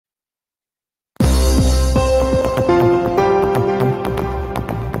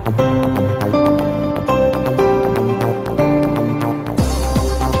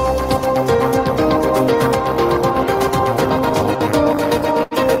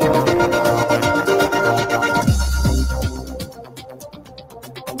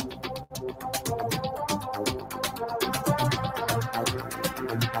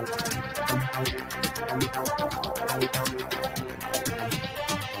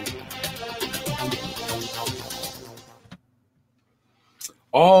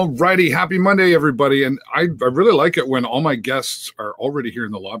Alrighty, happy Monday, everybody. And I really like it when all my guests are already here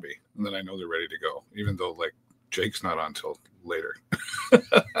in the lobby, and then I know they're ready to go, even though like Jake's not on till later.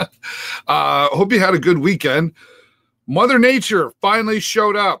 Hope you had a good weekend. Mother Nature finally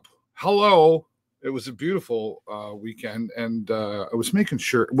showed up. Hello. It was a beautiful weekend, and I was making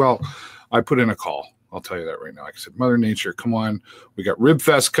sure. Well, I put in a call. I'll tell you that right now. Like I said, Mother Nature, come on. We got Rib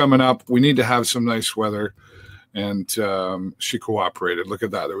Fest coming up. We need to have some nice weather. And she cooperated. Look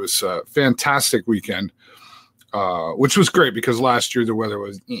at that. It was a fantastic weekend, which was great because last year the weather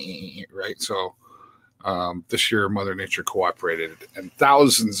was right. So this year Mother Nature cooperated, and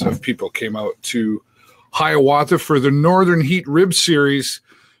thousands of people came out to Hiawatha for the Northern Heat Rib Series,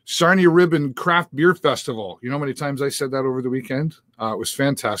 Sarnia Rib and Craft Beer Festival. You know how many times I said that over the weekend? It was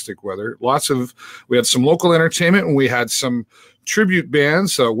fantastic weather. We had some local entertainment, and we had some tribute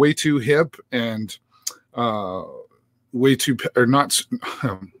bands, Way Too Hip and We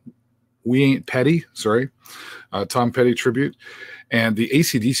Ain't Petty, sorry, Tom Petty tribute, and the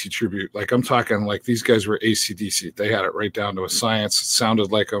AC/DC tribute. Like, I'm talking like these guys were AC/DC. They had it right down to a science. It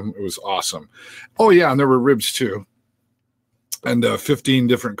sounded like them. It was awesome. Oh yeah, and there were ribs too, and 15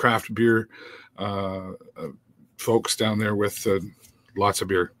 different craft beer folks down there with lots of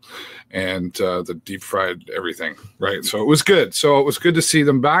beer and the deep fried everything, right? So it was good. So it was good to see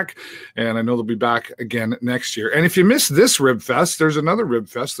them back, and I know they'll be back again next year. And if you missed this Rib Fest, there's another Rib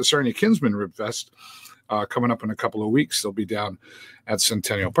Fest, the Sarnia Kinsman Rib Fest, coming up in a couple of weeks. They'll be down at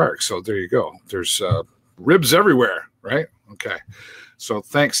Centennial Park. So there you go. There's ribs everywhere, right? Okay. So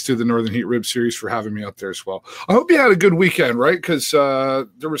thanks to the Northern Heat Rib Series for having me out there as well. I hope you had a good weekend, right? Because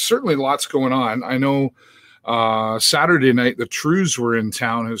there was certainly lots going on. I know Saturday night, the Trews were in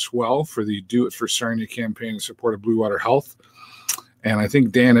town as well for the Do It for Sarnia campaign in support of Blue Water Health. And I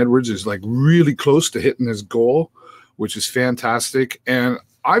think Dan Edwards is like really close to hitting his goal, which is fantastic. And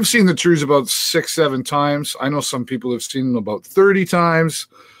I've seen the Trews about 6-7 times. I know some people have seen them about 30 times.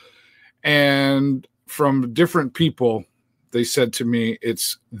 And from different people, they said to me,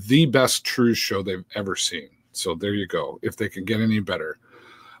 it's the best Trews show they've ever seen. So there you go. If they can get any better,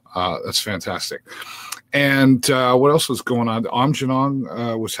 that's fantastic. And what else was going on?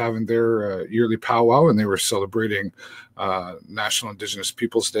 Amjanong was having their yearly powwow, and they were celebrating National Indigenous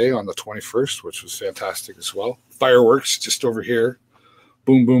Peoples Day on the 21st, which was fantastic as well. Fireworks just over here.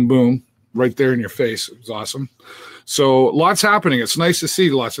 Boom, boom, boom. Right there in your face. It was awesome. So lots happening. It's nice to see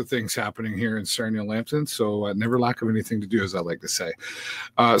lots of things happening here in Sarnia Lambton. So never lack of anything to do, as I like to say.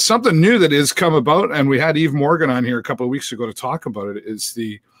 Something new that has come about, and we had Eve Morgan on here a couple of weeks ago to talk about it, is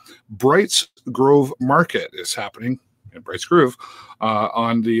the Brights Grove Market is happening in Brights Grove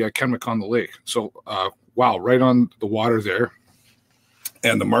on the Kenwick on the Lake. So, wow, right on the water there.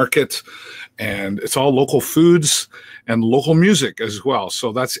 And the market, and it's all local foods and local music as well.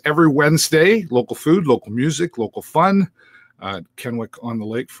 So that's every Wednesday, local food, local music, local fun. Kenwick on the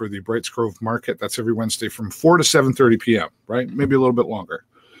Lake for the Brights Grove Market. That's every Wednesday from 4 to 7:30 p.m., right? Maybe a little bit longer.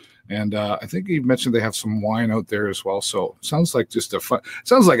 And I think he mentioned they have some wine out there as well. So sounds like just a fun,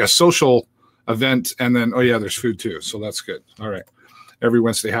 sounds like a social event. And then, oh yeah, there's food too. So that's good. All right. Every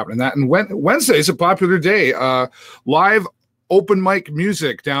Wednesday happening that. And Wednesday is a popular day. Live open mic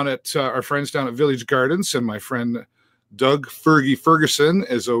music down at our friends down at Village Gardens, and my friend Doug Fergie Ferguson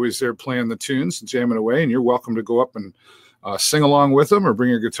is always there playing the tunes and jamming away, and you're welcome to go up and sing along with them or bring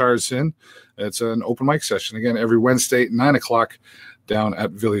your guitars in. It's an open mic session, again, every Wednesday at 9 o'clock down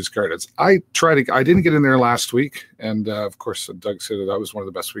at Village Gardens. I didn't get in there last week, and of course Doug said that was one of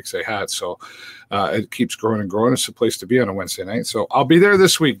the best weeks they had, so it keeps growing and growing. It's a place to be on a Wednesday night, so I'll be there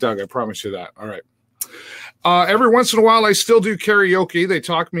this week, Doug, I promise you that. All right. Every once in a while, I still do karaoke. They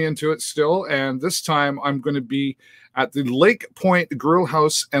talk me into it still. And this time I'm going to be at the Lake Point Grill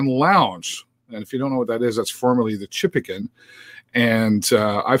House and Lounge. And if you don't know what that is, that's formerly the Chippekin. And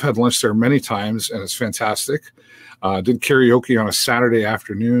I've had lunch there many times, and it's fantastic. Did karaoke on a Saturday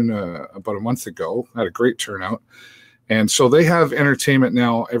afternoon about a month ago. Had a great turnout. And so they have entertainment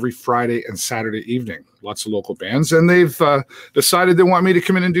now every Friday and Saturday evening. Lots of local bands. And they've decided they want me to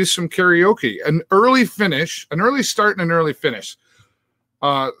come in and do some karaoke. An early start and an early finish.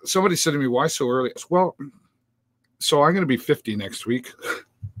 Somebody said to me, why so early? Well, so I'm going to be 50 next week.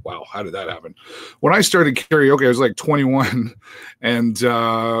 Wow, how did that happen? When I started karaoke, I was like 21, and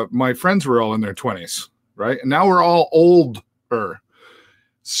my friends were all in their 20s, right? And now we're all older.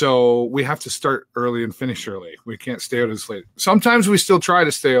 So we have to start early and finish early. We can't stay out as late. Sometimes we still try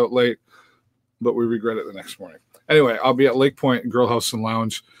to stay out late, but we regret it the next morning. Anyway, I'll be at Lake Point Grill House and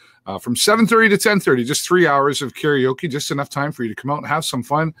Lounge from 7:30 to 10:30, just 3 hours of karaoke, just enough time for you to come out and have some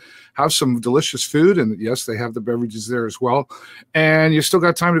fun, have some delicious food. And yes, they have the beverages there as well. And you still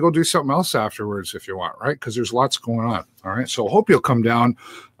got time to go do something else afterwards if you want, right? Because there's lots going on. All right. So I hope you'll come down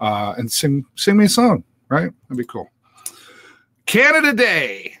and sing me a song, right? That'd be cool. Canada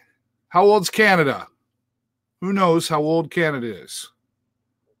Day. How old's Canada? Who knows how old Canada is?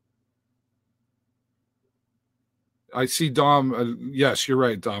 I see Dom. Yes, you're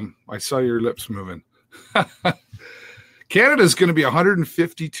right, Dom. I saw your lips moving. Canada is going to be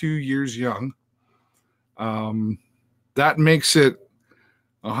 152 years young. That makes it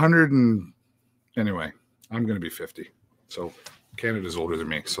 100 and anyway, I'm going to be 50. So Canada's older than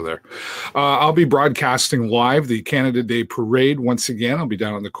me. So there. I'll be broadcasting live the Canada Day Parade once again. I'll be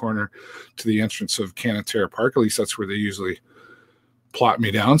down in the corner to the entrance of Canatera Park. At least that's where they usually plot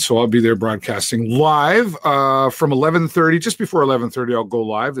me down. So I'll be there broadcasting live from 11:30. Just before 11:30, I'll go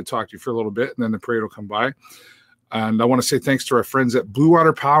live to talk to you for a little bit, and then the parade will come by. And I want to say thanks to our friends at Blue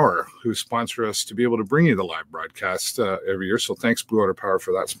Water Power who sponsor us to be able to bring you the live broadcast every year. So thanks, Blue Water Power,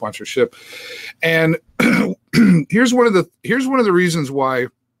 for that sponsorship. And here's one of the reasons why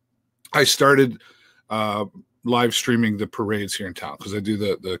I started live streaming the parades here in town, because I do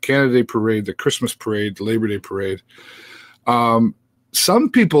the Canada Day Parade, the Christmas Parade, the Labor Day Parade. Some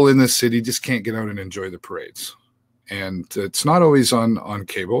people in this city just can't get out and enjoy the parades, and it's not always on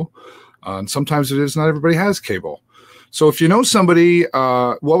cable. And sometimes it is. Not everybody has cable. So if you know somebody,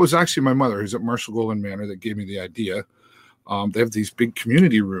 was actually my mother, who's at Marshall Golden Manor, that gave me the idea. They have these big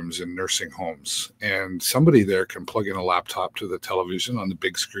community rooms in nursing homes, and somebody there can plug in a laptop to the television on the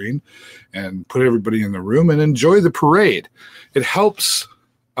big screen and put everybody in the room and enjoy the parade. It helps.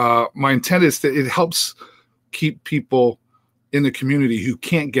 My intent is that it helps keep people in the community who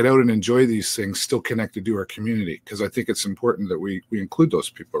can't get out and enjoy these things still connected to our community, because I think it's important that we include those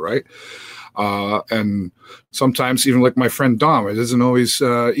people, right? And sometimes, even like my friend Dom, it isn't always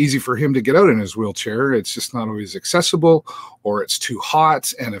easy for him to get out in his wheelchair. It's just not always accessible, or it's too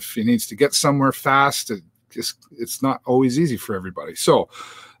hot, and if he needs to get somewhere fast, it's not always easy for everybody. So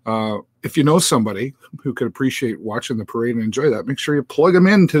if you know somebody who could appreciate watching the parade and enjoy that, make sure you plug them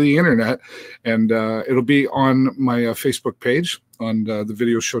into the internet, and it'll be on my Facebook page, on the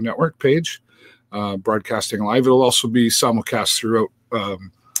Video Show Network page, broadcasting live. It'll also be simulcast throughout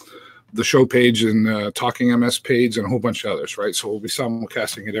the show page and Talking MS page and a whole bunch of others, right? So we'll be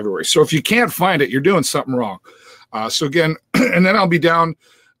simulcasting it everywhere. So if you can't find it, you're doing something wrong. So again, and then I'll be down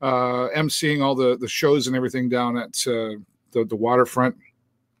emceeing all the shows and everything down at the waterfront,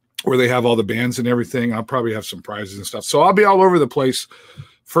 where they have all the bands and everything. I'll probably have some prizes and stuff. So I'll be all over the place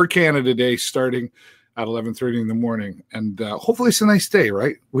for Canada Day, starting at 11:30 in the morning. And hopefully it's a nice day,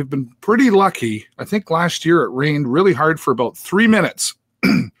 right? We've been pretty lucky. I think last year it rained really hard for about 3 minutes.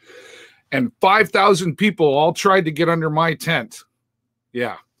 And 5,000 people all tried to get under my tent.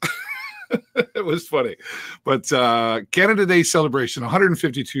 Yeah. It was funny. But Canada Day celebration,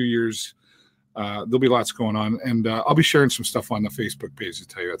 152 years. There'll be lots going on, and I'll be sharing some stuff on the Facebook page to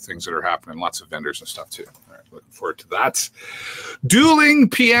tell you things that are happening, lots of vendors and stuff too. All right, looking forward to that. Dueling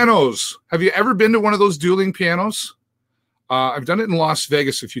pianos. Have you ever been to one of those dueling pianos? I've done it in Las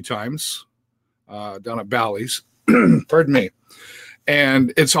Vegas a few times, down at Bally's. Pardon me.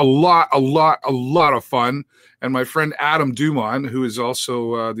 And it's a lot of fun. And my friend Adam Dumont, who is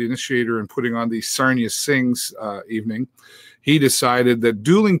also the initiator in putting on the Sarnia Sings evening, he decided that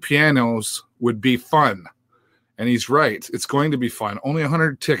dueling pianos would be fun. And he's right. It's going to be fun. Only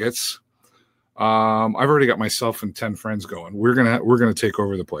 100 tickets. I've already got myself and 10 friends going. We're gonna take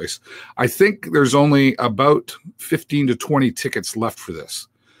over the place. I think there's only about 15 to 20 tickets left for this.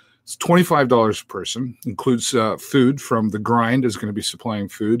 It's $25 a person. Includes food from The Grind is going to be supplying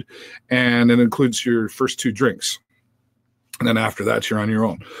food, and it includes your first 2 drinks. And then after that, you're on your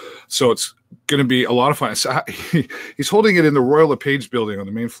own. So it's going to be a lot of fun. So he's holding it in the Royal LePage building on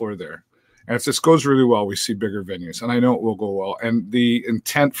the main floor there. And if this goes really well, we see bigger venues. And I know it will go well. And the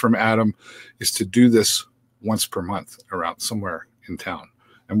intent from Adam is to do this once per month around somewhere in town.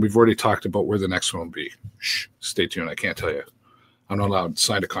 And we've already talked about where the next one will be. Shh, stay tuned. I can't tell you. I'm not allowed to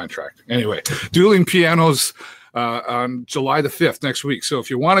sign a contract. Anyway, dueling pianos on July the 5th, next week. So if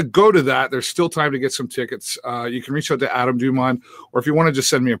you want to go to that, there's still time to get some tickets. You can reach out to Adam Dumont, or if you want to just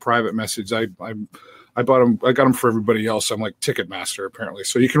send me a private message, I got them for everybody else. I'm like Ticketmaster apparently.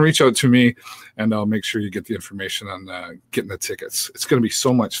 So you can reach out to me and I'll make sure you get the information on getting the tickets. It's going to be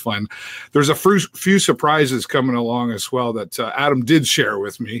so much fun. There's a few surprises coming along as well that Adam did share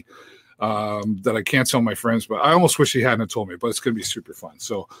with me that I can't tell my friends, but I almost wish he hadn't told me, but it's going to be super fun.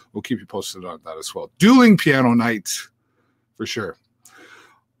 So we'll keep you posted on that as well. Dueling piano night for sure.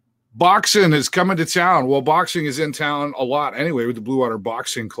 Boxing is coming to town. Well, boxing is in town a lot anyway with the Blue Water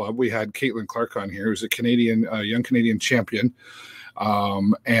Boxing Club. We had Caitlin Clark on here, who's a Canadian, young Canadian champion.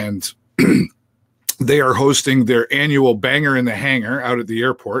 And they are hosting their annual Banger in the Hangar out at the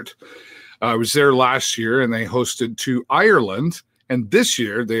airport. I was there last year and they hosted to Ireland. And this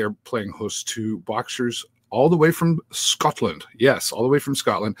year they are playing host to boxers all the way from Scotland. Yes, all the way from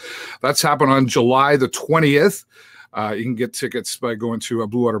Scotland. That's happened on July the 20th. You can get tickets by going to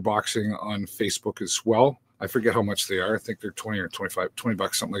Blue Water Boxing on Facebook as well. I forget how much they are. I think they're 20 or 25, 20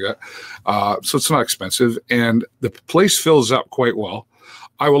 bucks, something like that. So it's not expensive. And the place fills up quite well.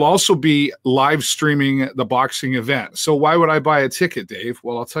 I will also be live streaming the boxing event. So why would I buy a ticket, Dave?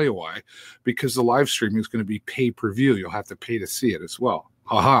 Well, I'll tell you why. Because the live streaming is going to be pay-per-view. You'll have to pay to see it as well.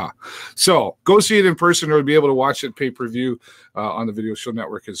 Haha. So go see it in person, or you'll be able to watch it pay-per-view on the Video Show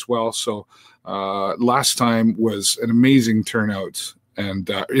Network as well. So last time was an amazing turnout, and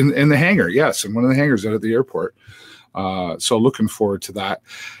in the hangar, yes, in one of the hangars out at the airport. So looking forward to that.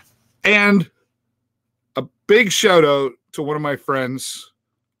 And a big shout out to one of my friends,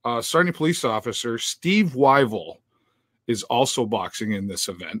 Sarnia police officer Steve Wyville is also boxing in this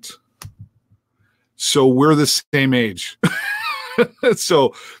event. So we're the same age. So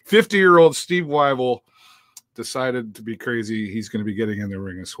 50-year-old Steve Wyville decided to be crazy. He's going to be getting in the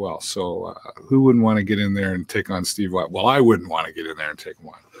ring as well. So who wouldn't want to get in there and take on Steve Wyville? Well, I wouldn't want to get in there and take him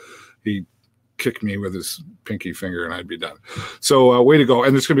on. He kick me with his pinky finger and I'd be done. So way to go.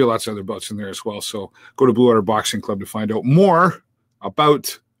 And there's going to be lots of other bouts in there as well. So go to Blue Water Boxing Club to find out more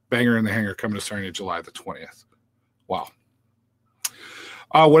about Banger in the Hangar coming to Sarnia July the 20th. Wow.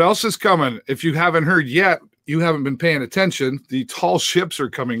 What else is coming? If you haven't heard yet, you haven't been paying attention. The tall ships are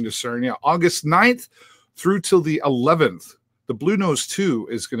coming to Sarnia August 9th through till the 11th. The Blue Nose 2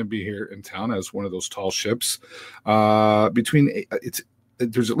 is going to be here in town as one of those tall ships. There's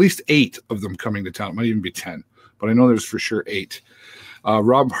at least 8 of them coming to town. It might even be 10, but I know there's for sure 8.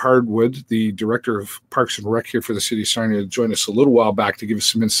 Rob Hardwood, the director of Parks and Rec here for the city of Sarnia, joined us a little while back to give us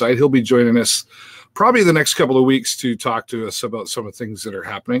some insight. He'll be joining us probably the next couple of weeks to talk to us about some of the things that are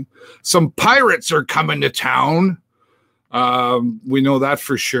happening. Some pirates are coming to town. We know that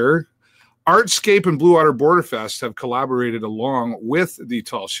for sure. Artscape and Blue Water Border Fest have collaborated along with the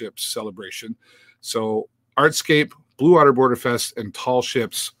Tall Ships celebration. So Artscape, Blue Water Border Fest, and Tall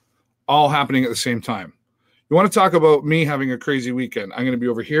Ships all happening at the same time. You want to talk about me having a crazy weekend? I'm going to be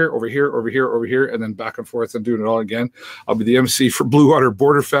over here, over here, over here, over here, and then back and forth and doing it all again. I'll be the MC for Blue Water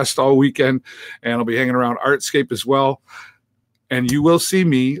Border Fest all weekend, and I'll be hanging around Artscape as well. And you will see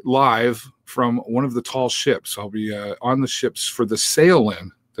me live from one of the tall ships. I'll be on the ships for the sail-in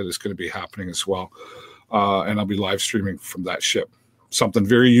that is going to be happening as well. And I'll be live streaming from that ship. Something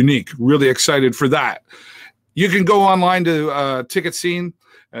very unique. Really excited for that. You can go online to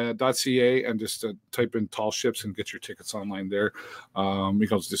ticketscene.ca and just type in Tall Ships and get your tickets online there. You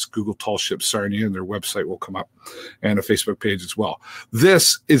can just Google Tall Ships Sarnia and their website will come up, and a Facebook page as well.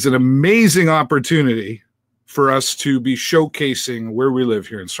 This is an amazing opportunity for us to be showcasing where we live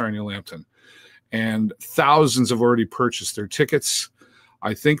here in Sarnia Lambton. And thousands have already purchased their tickets.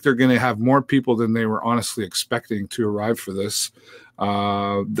 I think they're going to have more people than they were honestly expecting to arrive for this.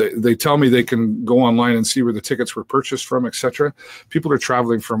 They tell me they can go online and see where the tickets were purchased from, etc. People are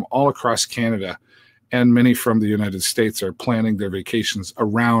traveling from all across Canada, and many from the United States are planning their vacations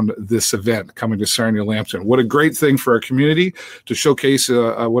around this event coming to Sarnia Lambton. What a great thing for our community to showcase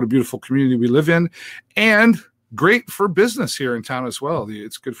what a beautiful community we live in, and great for business here in town as well.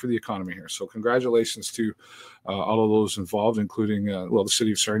 It's good for the economy here. So congratulations to all of those involved, including, the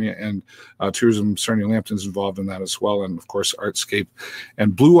city of Sarnia, and Tourism Sarnia Lambton's involved in that as well. And of course, Artscape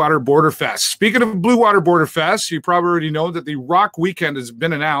and Blue Water Border Fest. Speaking of Blue Water Border Fest, you probably already know that the Rock Weekend has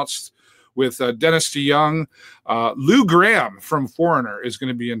been announced with Dennis DeYoung. Lou Graham from Foreigner is going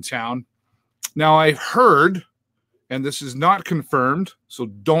to be in town. Now, I heard, and this is not confirmed, so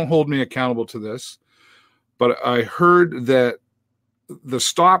don't hold me accountable to this, but I heard that the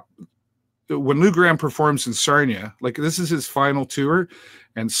stop when Lou Graham performs in Sarnia, like this is his final tour,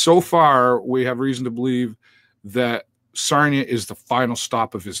 and so far we have reason to believe that Sarnia is the final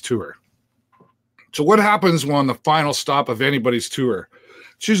stop of his tour. So what happens when the final stop of anybody's tour?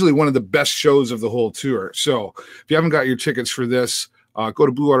 It's usually one of the best shows of the whole tour. So if you haven't got your tickets for this, Go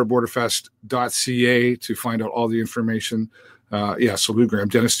to bluewaterborderfest.ca to find out all the information. So Lou Graham,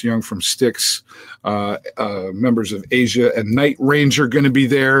 Dennis DeYoung from Styx, members of Asia and Night Ranger going to be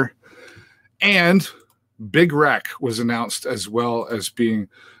there. And Big Wreck was announced as well as being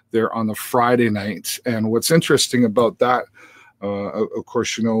there on the Friday night. And what's interesting about that, of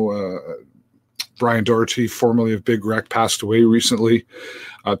course, Brian Doherty, formerly of Big Wreck, passed away recently.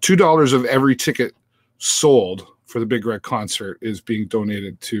 $2 of every ticket sold for the Big Wreck concert is being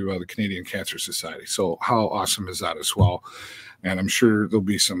donated to the Canadian Cancer Society. So how awesome is that as well? And I'm sure there'll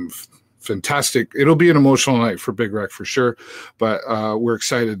be some fantastic, it'll be an emotional night for Big Wreck for sure, but we're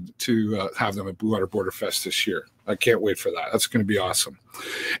excited to have them at Blue Water Border Fest this year. I can't wait for that. That's going to be awesome.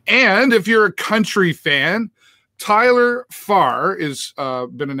 And if you're a country fan, Tyler Farr is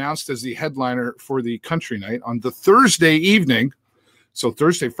been announced as the headliner for the country night on the Thursday evening. So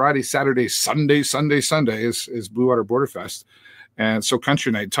Thursday, Friday, Saturday, Sunday is Blue Water Border Fest. And so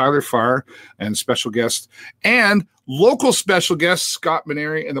country night, Tyler Farr and special guest and local special guest, Scott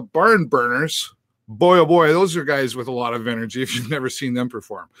Maneri and the Barn Burners. Boy, oh boy, those are guys with a lot of energy if you've never seen them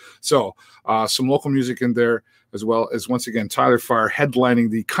perform. So some local music in there, as well as, once again, Tyler Farr headlining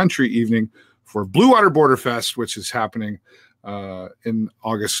the country evening for Blue Water Border Fest, which is happening in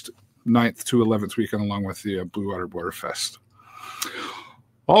August 9th to 11th weekend, along with the Blue Water Border Fest.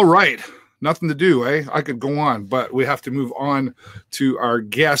 All right. Nothing to do, eh? I could go on, but we have to move on to our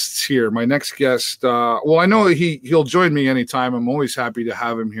guests here. My next guest, well, I know he'll join me anytime. I'm always happy to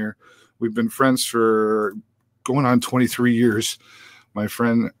have him here. We've been friends for going on 23 years. My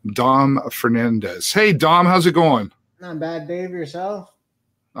friend, Dom Fernandes. Hey, Dom, how's it going? Not bad, Dave. Yourself?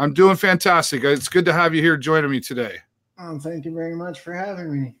 I'm doing fantastic. It's good to have you here joining me today. Thank you very much for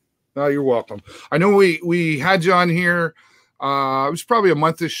having me. Oh, you're welcome. I know we had you on here. It was probably a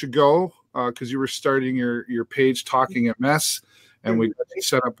month-ish ago because you were starting your page, Talking MS, and we got you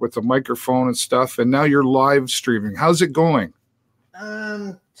set up with a microphone and stuff, and now you're live streaming. How's it going?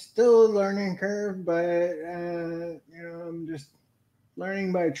 Still a learning curve, but I'm just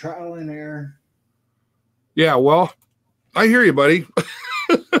learning by trial and error. Yeah, well, I hear you, buddy.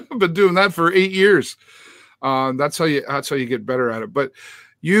 I've been doing that for 8 years. That's how you get better at it. But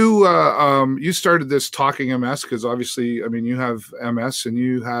you started this Talking MS because obviously, I mean, you have MS and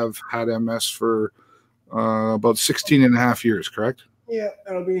you have had MS for about 16 and a half years, correct? Yeah,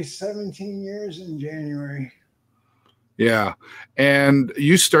 it'll be 17 years in January. Yeah. And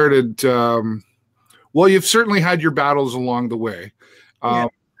you started, well, you've certainly had your battles along the way. Yeah.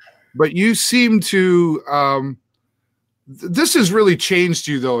 But you seem to, this has really changed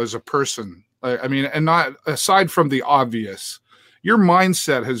you though as a person. I mean, and not aside from the obvious, your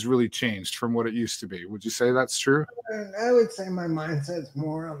mindset has really changed from what it used to be. Would you say that's true? I would say my mindset's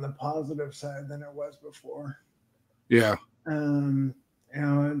more on the positive side than it was before. Yeah. I don't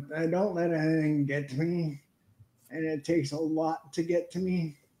let anything get to me, and it takes a lot to get to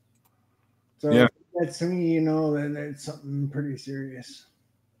me. So yeah. If it gets to me, then it's something pretty serious.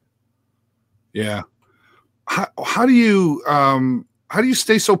 Yeah. How do you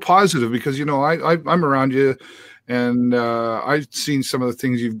stay so positive? Because I'm around you, and I've seen some of the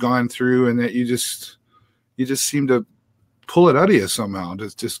things you've gone through, and that you just seem to pull it out of you somehow.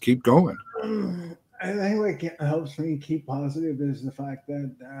 Just keep going. I think what helps me keep positive is the fact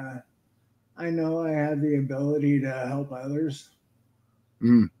that I know I have the ability to help others.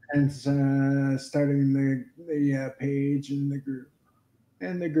 And starting the page and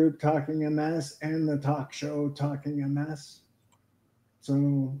the group Talking MS and the talk show Talking MS.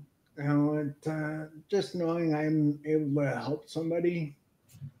 So, just knowing I'm able to help somebody.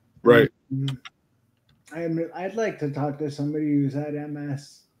 Right. I'd like to talk to somebody who's had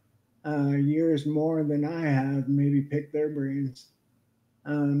MS years more than I have, maybe pick their brains.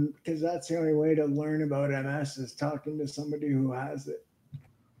 Because that's the only way to learn about MS is talking to somebody who has it.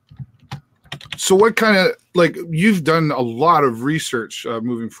 So what kind of, you've done a lot of research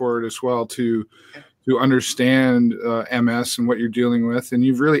moving forward as well to understand MS and what you're dealing with, and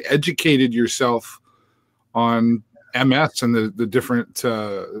you've really educated yourself on MS and the different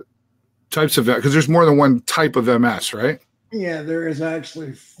types of, because there's more than one type of MS, right? Yeah, there is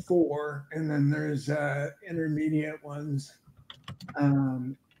actually 4, and then there's intermediate ones.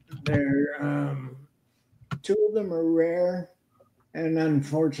 2 of them are rare, and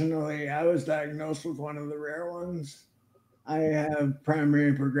unfortunately, I was diagnosed with one of the rare ones. I have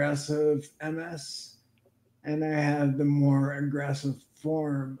primary progressive MS, and I have the more aggressive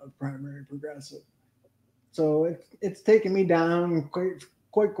form of primary progressive. So it's taken me down quite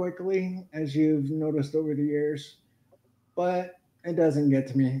quickly, as you've noticed over the years, but it doesn't get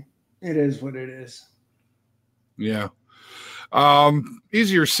to me. It is what it is. Yeah.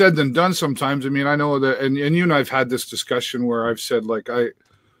 Easier said than done sometimes. I mean, I know that, and you and I've had this discussion where I've said, like,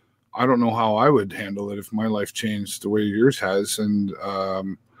 I don't know how I would handle it if my life changed the way yours has. And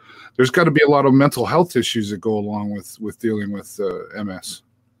there's got to be a lot of mental health issues that go along with dealing with MS.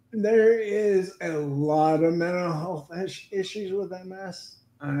 There is a lot of mental health issues with MS.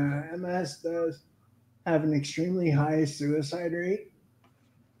 MS does have an extremely high suicide rate.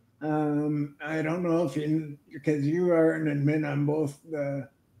 I don't know if because you are an admin on both the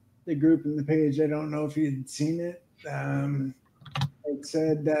group and the page. I don't know if you'd seen it. It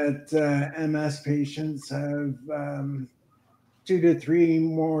said that MS patients have 2 to 3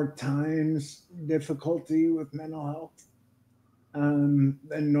 more times difficulty with mental health than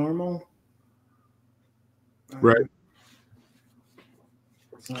normal. Right.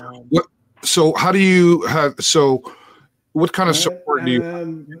 So how do you have? So what kind of support do you have?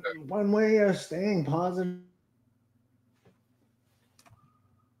 One way of staying positive.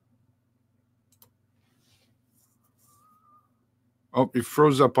 Oh, you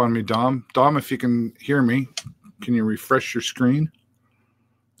froze up on me, Dom. Dom, if you can hear me, can you refresh your screen?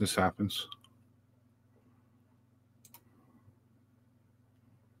 This happens.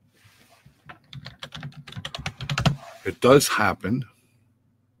 It does happen.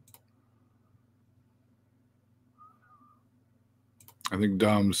 I think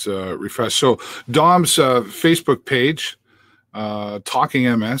Dom's refreshed. So Dom's Facebook page,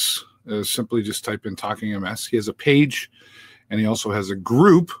 Talking MS, simply just type in Talking MS. He has a page, and he also has a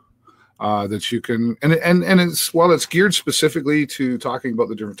group that you can, and it's, while it's geared specifically to talking about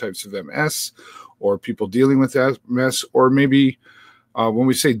the different types of MS or people dealing with MS, or maybe when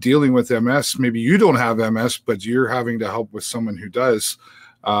we say dealing with MS, maybe you don't have MS, but you're having to help with someone who does.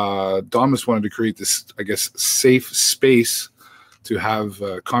 Dom has wanted to create this, I guess, safe space to have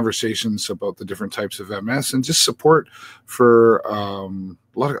conversations about the different types of MS and just support for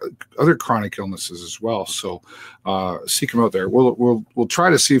a lot of other chronic illnesses as well. So seek him out there. We'll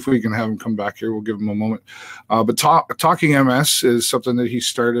try to see if we can have him come back here. We'll give him a moment. But Talking MS is something that he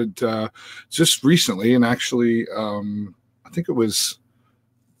started just recently, and actually, I think it was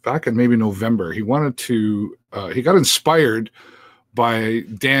back in maybe November. He wanted to. He got inspired by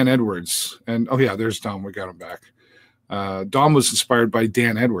Dan Edwards, and oh yeah, there's Dom. We got him back. Dom was inspired by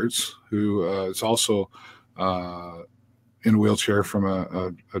Dan Edwards, who is also in a wheelchair from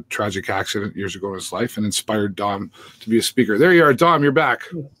a tragic accident years ago in his life, and inspired Dom to be a speaker. There you are, Dom. You're back.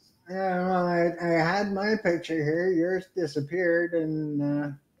 Yeah, well, I had my picture here. Yours disappeared,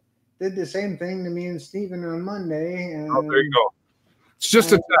 and did the same thing to me and Stephen on Monday. And, oh, there you go. It's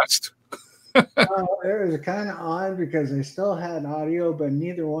just a test. It was kind of odd because I still had audio, but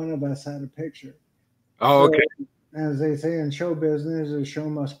neither one of us had a picture. Oh, okay. So, as they say in show business, the show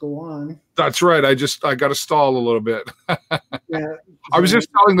must go on. That's right. I got to stall a little bit. Yeah, I was just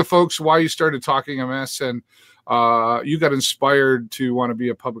telling the folks why you started Talking MS, and you got inspired to want to be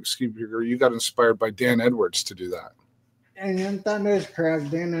a public speaker. You got inspired by Dan Edwards to do that. And that is correct.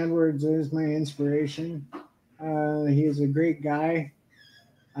 Dan Edwards is my inspiration. He's a great guy,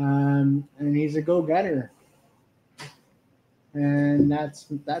 and he's a go-getter, and that's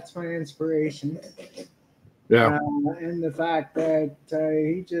my inspiration. Yeah, and the fact that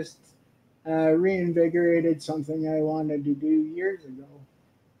he just reinvigorated something I wanted to do years ago.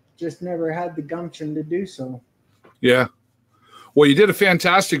 Just never had the gumption to do so. Yeah. Well, you did a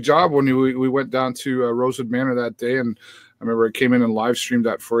fantastic job when we went down to Rosewood Manor that day, and I remember I came in and live streamed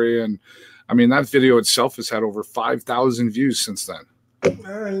that for you. And I mean, that video itself has had over 5,000 views since then.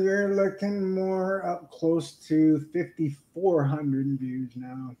 You're looking more up close to 5,400 views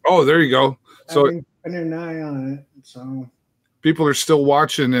now. Oh, there you go. So I've been keeping an eye on it. So people are still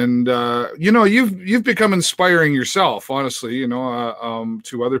watching, and you've become inspiring yourself, honestly.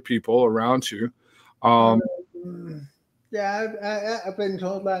 To other people around you. Yeah, I've been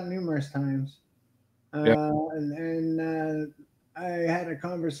told that numerous times. Yeah. And I had a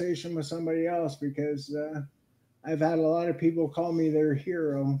conversation with somebody else because I've had a lot of people call me their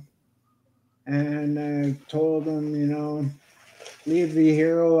hero. And I've told them, leave the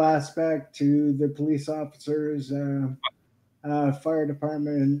hero aspect to the police officers, fire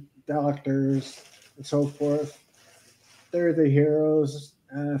department, doctors, and so forth. They're the heroes.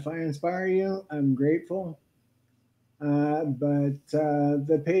 If I inspire you, I'm grateful. But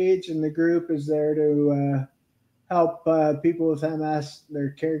the page and the group is there to help people with MS,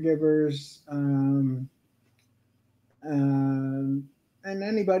 their caregivers, and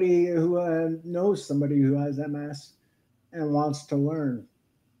anybody who knows somebody who has MS and wants to learn.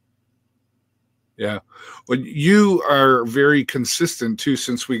 Yeah. Well, you are very consistent too,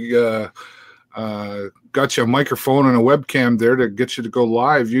 since we got you a microphone and a webcam there to get you to go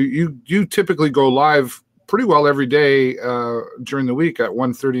live. You typically go live pretty well every day during the week at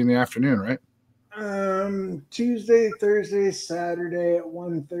 1:30 in the afternoon, right? Tuesday, Thursday, Saturday at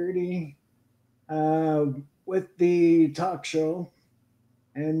 1:30 with the talk show.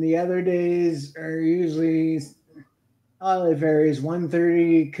 And the other days are usually, it varies.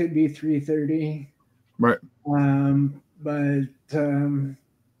 1:30 could be 3:30. Right.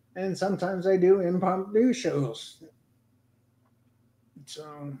 And sometimes I do impromptu shows.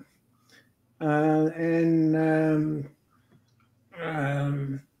 So, I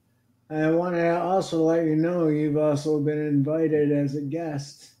want to also let you know you've also been invited as a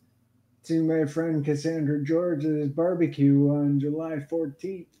guest to my friend Cassandra George's barbecue on July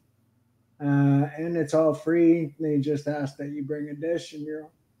 14th. And it's all free. They just ask that you bring a dish and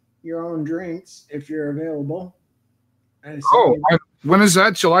your own drinks if you're available. When is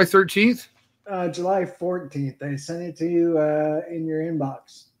that? July 13th? July 14th. I sent it to you in your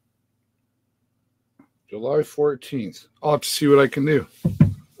inbox. July 14th. I'll have to see what I can do.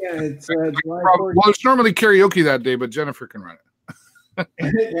 Yeah, it's July 14th. Well, it's normally karaoke that day, but Jennifer can run it.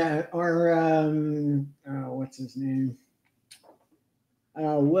 Yeah, or what's his name?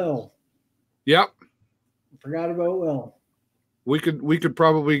 Will. Yep. Forgot about Will. We could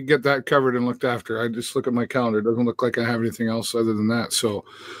probably get that covered and looked after. I just look at my calendar. It doesn't look like I have anything else other than that. So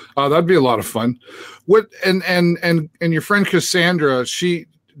that'd be a lot of fun. What and your friend Cassandra,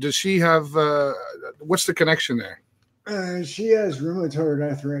 does she have what's the connection there? She has rheumatoid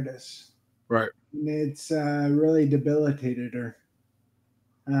arthritis. Right. And it's really debilitated her.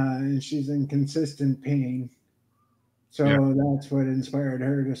 And she's in consistent pain. So that's what inspired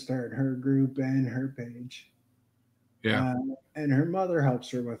her to start her group and her page. Yeah. And her mother helps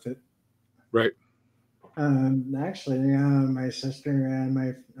her with it. Right. Actually, my sister and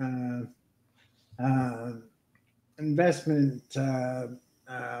my investment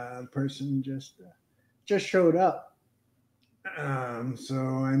person just showed up. So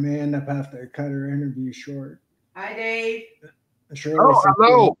I may end up have to cut her interview short. Hi, Dave.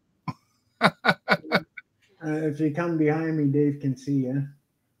 Hello. If you come behind me, Dave can see you.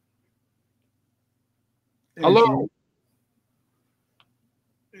 Hello.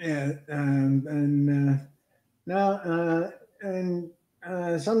 Yeah, and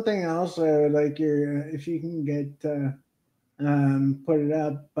something else I would like if you can get put it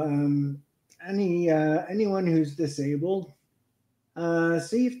up. Anyone who's disabled,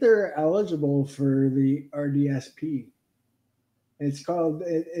 see if they're eligible for the RDSP. It's called.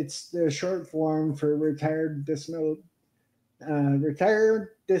 It's the short form for Retired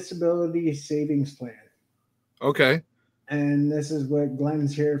Disability Savings Plan. Okay. And this is what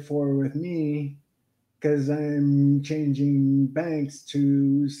Glenn's here for with me, because I'm changing banks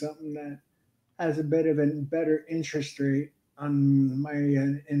to something that has a bit of a better interest rate on my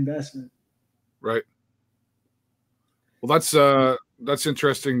investment. Right. Well, that's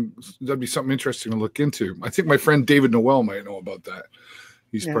interesting. That'd be something interesting to look into. I think my friend David Noel might know about that.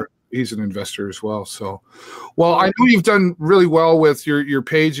 He's an investor as well. So, well, I know you've done really well with your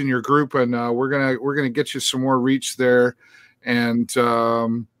page and your group, and we're gonna get you some more reach there. And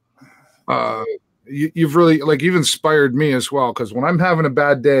you've really you've inspired me as well, because when I'm having a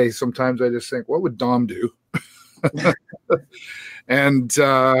bad day, sometimes I just think, what would Dom do? And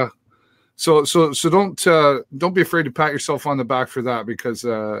so don't be afraid to pat yourself on the back for that, because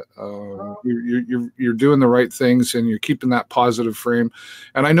you're doing the right things and you're keeping that positive frame.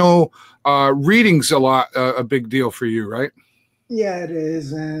 And I know reading's a big deal for you, right? Yeah, it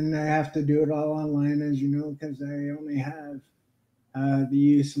is, and I have to do it all online, as you know, because I only have the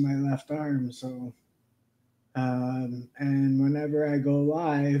use of my left arm. So, and whenever I go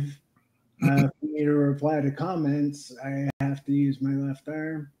live, for me to reply to comments, I have to use my left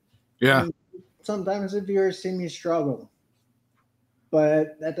arm. Yeah. And sometimes the viewers see me struggle,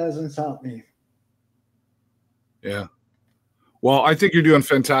 but that doesn't stop me. Yeah. Well, I think you're doing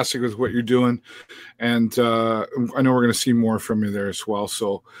fantastic with what you're doing, and I know we're going to see more from you there as well.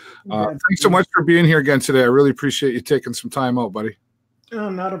 So thanks so much for being here again today. I really appreciate you taking some time out, buddy. Oh,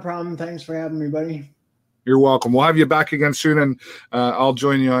 not a problem. Thanks for having me, buddy. You're welcome. We'll have you back again soon, and I'll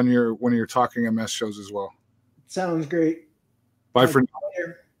join you on one of your Talking MS shows as well. Sounds great. Bye for now.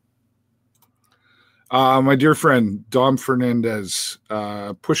 My dear friend, Dom Fernandes,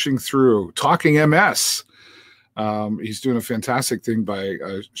 pushing through, talking MS. He's doing a fantastic thing by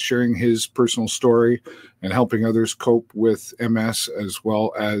sharing his personal story and helping others cope with MS as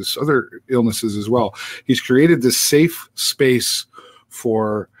well as other illnesses as well. He's created this safe space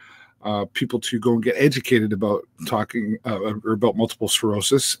for people to go and get educated about talking or about multiple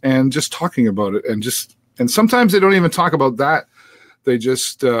sclerosis and just talking about it. And sometimes they don't even talk about that. They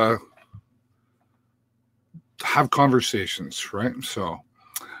just have conversations, right? So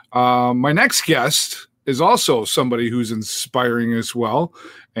my next guest is also somebody who's inspiring as well.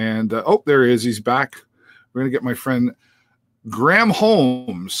 And there he is. He's back. We're going to get my friend Graham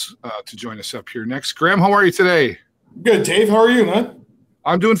Holmes to join us up here next. Graham, how are you today? Good, Dave. How are you, man?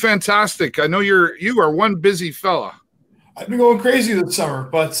 I'm doing fantastic. I know you are one busy fella. I've been going crazy this summer,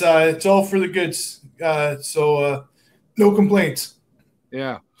 but it's all for the goods. So no complaints.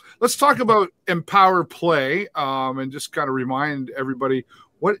 Yeah. Let's talk about Empower Play and just kind of remind everybody,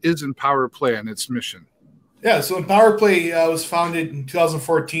 what is Empower Play and its mission? Yeah, so Empower Play was founded in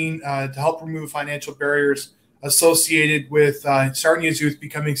 2014 to help remove financial barriers associated with Sarnia's youth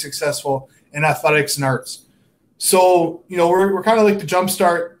becoming successful in athletics and arts. So, we're kind of like the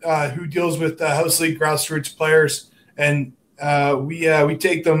Jumpstart who deals with house league grassroots players, and we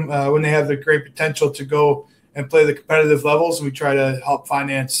take them when they have the great potential to go and play the competitive levels, and we try to help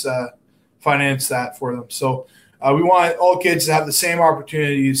finance that for them. So we want all kids to have the same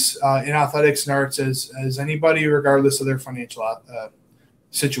opportunities in athletics and arts as anybody, regardless of their financial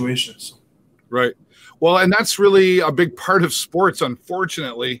situations. Right. Well, and that's really a big part of sports,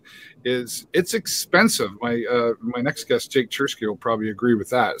 unfortunately, is it's expensive. My next guest, Jake Cherski, will probably agree with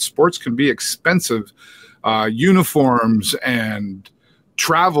that. Sports can be expensive. Uniforms and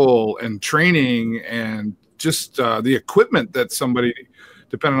travel and training and just the equipment that somebody,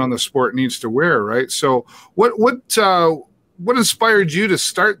 depending on the sport, needs to wear, right? So what inspired you to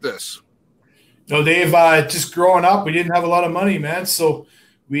start this? Dave, just growing up, we didn't have a lot of money, man. So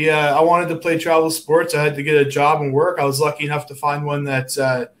I wanted to play travel sports. I had to get a job and work. I was lucky enough to find one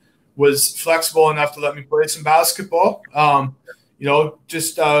that was flexible enough to let me play some basketball.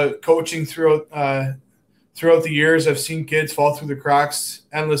 Just coaching throughout the years, I've seen kids fall through the cracks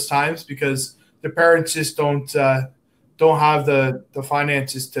endless times because their parents just don't have the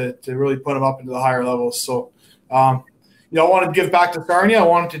finances to really put them up into the higher levels. So, I wanted to give back to Sarnia. I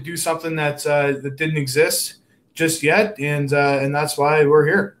wanted to do something that didn't exist just yet, and that's why we're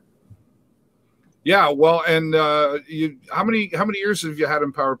here. Yeah, well, and how many years have you had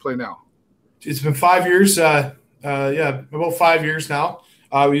Empower Play now? It's been 5 years. About 5 years now.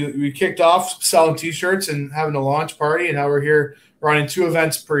 We kicked off selling T-shirts and having a launch party, and now we're here running 2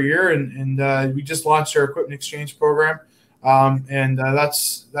 events per year, and we just launched our equipment exchange program, and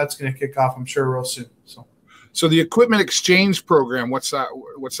that's going to kick off, I'm sure, real soon. So the equipment exchange program, what's that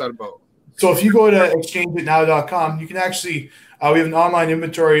about? So if you go to exchangeit.now.com, you can actually we have an online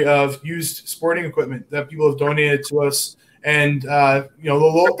inventory of used sporting equipment that people have donated to us, and the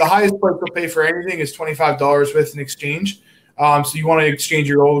highest price they'll pay for anything is $25 with an exchange. So you want to exchange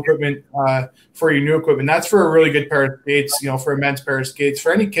your old equipment for your new equipment. That's for a really good pair of skates, for a men's pair of skates.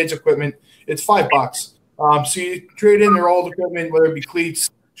 For any kids' equipment, it's $5. So you trade in their old equipment, whether it be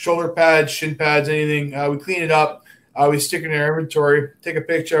cleats, shoulder pads, shin pads, anything. We clean it up. We stick it in our inventory, take a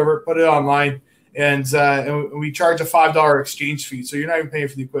picture of it, put it online, and we charge a $5 exchange fee. So you're not even paying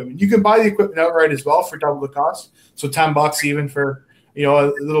for the equipment. You can buy the equipment outright as well for double the cost. So $10 even for a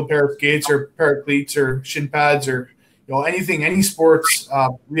little pair of skates or pair of cleats or shin pads or anything, any sports.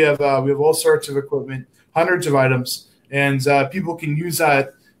 We have all sorts of equipment, hundreds of items, and people can use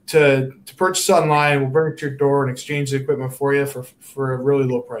that to purchase online. We'll bring it to your door and exchange the equipment for you for a really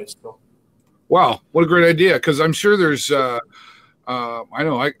low price. So. Wow, what a great idea! Because I'm sure there's, I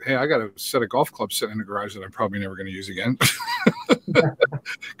know, I got a set of golf clubs sitting in the garage that I'm probably never going to use again.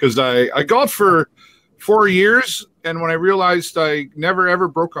 Because I golfed for 4 years, and when I realized I never ever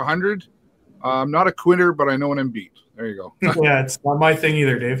broke 100, I'm not a quitter, but I know when I'm beat. There you go. Yeah, it's not my thing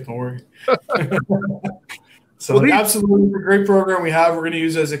either, Dave. Don't worry. So absolutely, it's a great program we have. We're going to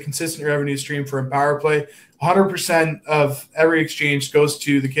use it as a consistent revenue stream for Empower Play. 100% of every exchange goes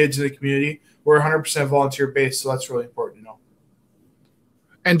to the kids in the community. We're 100% volunteer based, so that's really important to know.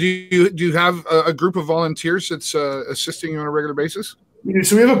 And do you have a group of volunteers that's assisting you on a regular basis?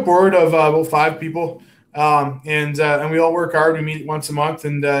 So we have a board of about 5 people, and we all work hard. We meet once a month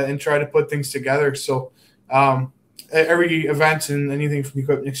and try to put things together. So every event and anything from the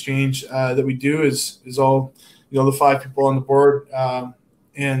equipment exchange that we do is all the 5 people on the board,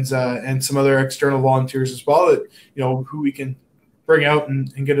 and some other external volunteers as well that who we can bring out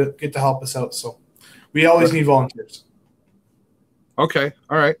and get to help us out. So we always need volunteers. Okay.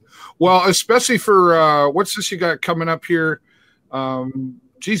 All right. Well, especially for what's this you got coming up here?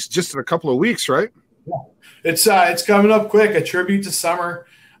 Just in a couple of weeks, right? Yeah. It's coming up quick. A tribute to Summer.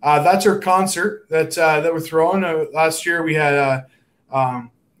 That's our concert that we're throwing. Last year we had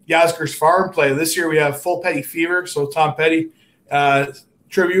Yasgur's Farm play. This year we have Full Petty Fever, so Tom Petty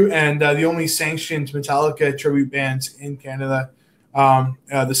tribute, and the only sanctioned Metallica tribute bands in Canada,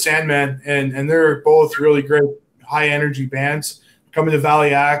 the Sandman, and they're both really great high energy bands coming to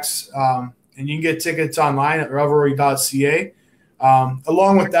Valley Axe, and you can get tickets online at revelry.ca.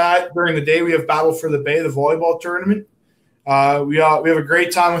 Along with that, during the day we have Battle for the Bay, the volleyball tournament. We have a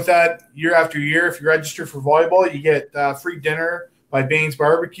great time with that year after year. If you register for volleyball, you get free dinner by Bane's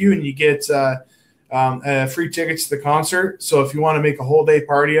Barbecue, and you get free tickets to the concert. So if you want to make a whole day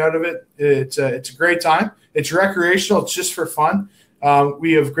party out of it, it's a great time. It's recreational. It's just for fun.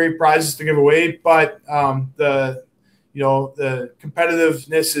 We have great prizes to give away, but the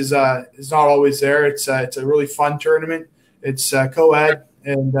competitiveness is not always there. It's a really fun tournament. It's co-ed,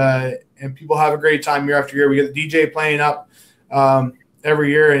 and people have a great time year after year. We get the DJ playing up every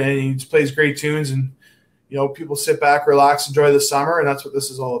year, and he just plays great tunes, and people sit back, relax, enjoy the summer, and that's what this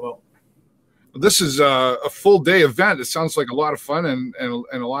is all about. This is a full day event. It sounds like a lot of fun and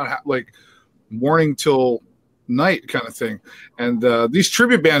a lot of like morning till night kind of thing. And these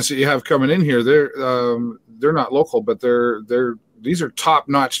tribute bands that you have coming in here, they're not local, but these are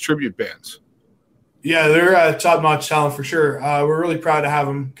top-notch tribute bands. Yeah, they're top-notch talent for sure. We're really proud to have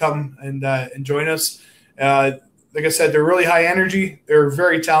them come and join us. Like I said, they're really high energy. They're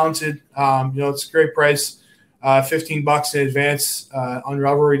very talented. It's a great price. $15 in advance on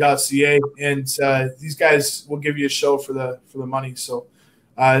Revelry.ca, and these guys will give you a show for the money. So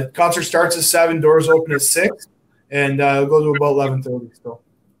concert starts at 7, doors open at 6, and it'll go to about 11:30. So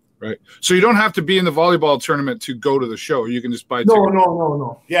right. So you don't have to be in the volleyball tournament to go to the show. You can just buy tickets.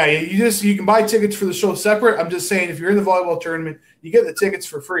 No. Yeah, you can buy tickets for the show separate. I'm just saying if you're in the volleyball tournament, you get the tickets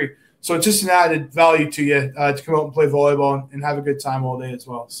for free. So it's just an added value to you to come out and play volleyball and have a good time all day as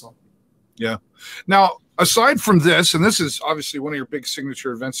well. So yeah. Now, aside from this, and this is obviously one of your big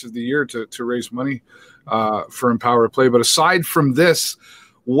signature events of the year to raise money for Empower Play, but aside from this,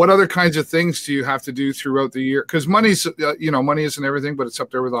 what other kinds of things do you have to do throughout the year? Because money isn't everything, but it's up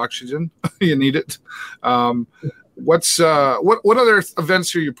there with oxygen. You need it. What other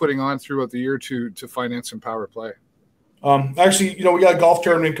events are you putting on throughout the year to finance Empower Play? Actually, we got a golf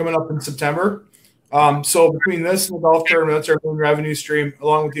tournament coming up in September. So between this and the golf tournament, that's our main revenue stream,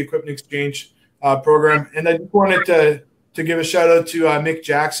 along with the equipment exchange program. And I just wanted to give a shout out to Mick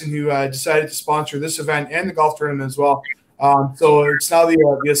Jackson, who decided to sponsor this event and the golf tournament as well. So it's now the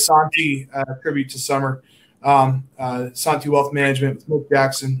Asante tribute to summer, Asante Wealth Management with Mick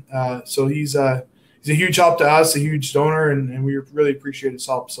Jackson. So he's a huge help to us, a huge donor, and we really appreciate his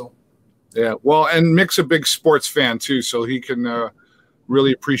help. So yeah, well, and Mick's a big sports fan too, so he can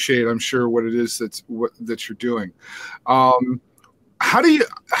really appreciate, I'm sure, what it is that you're doing. How do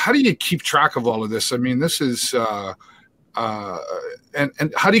you keep track of all of this? I mean, this is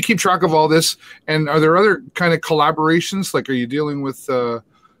and how do you keep track of all this? And are there other kind of collaborations? Like, are you dealing with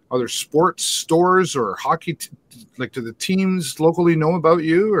other sports stores or hockey? Like, do the teams locally know about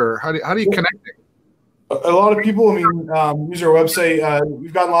you, or how do you connect? A lot of people, use our website.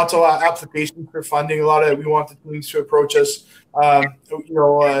 We've gotten lots of applications for funding. We want the teams to approach us.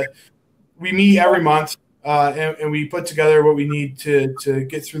 We meet every month. And we put together what we need to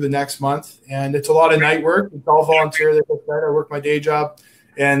get through the next month. And it's a lot of night work. It's all volunteer. Like I said, I work my day job,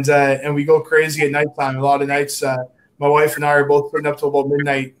 and we go crazy at nighttime. A lot of nights, my wife and I are both sitting up till about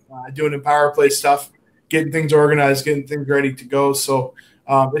midnight doing Empower Play stuff, getting things organized, getting things ready to go. So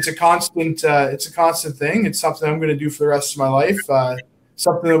it's a constant thing. It's something I'm going to do for the rest of my life.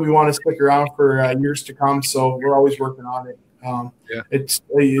 Something that we want to stick around for years to come. So we're always working on it. It's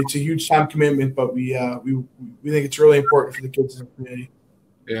a huge time commitment, but we think it's really important for the kids in the community.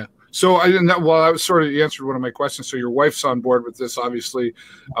 Yeah. So I was sort of, you answered one of my questions. So your wife's on board with this, obviously.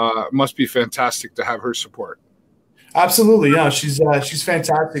 It must be fantastic to have her support. Absolutely. Yeah. She's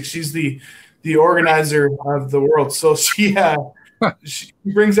fantastic. She's the organizer of the world. So she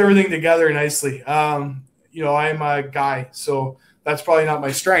brings everything together nicely. I'm a guy, so that's probably not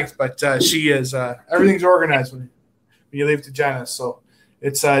my strength, but she is, everything's organized when you leave to Jenna. So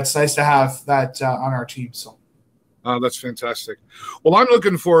it's nice to have that on our team. So that's fantastic. Well, I'm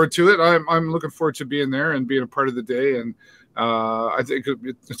looking forward to it. I'm looking forward to being there and being a part of the day. And I think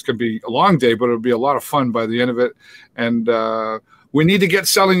it's going to be a long day, but it'll be a lot of fun by the end of it. And we need to get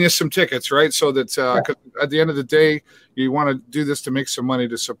selling you some tickets, right? So that 'cause at the end of the day, you want to do this to make some money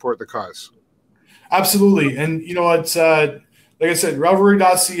to support the cause. Absolutely. And it's like I said,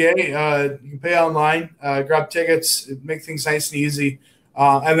 Revelry.ca. You can pay online, grab tickets, make things nice and easy.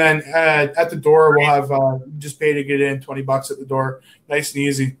 And then at the door, we'll have just pay to get in, $20 at the door, nice and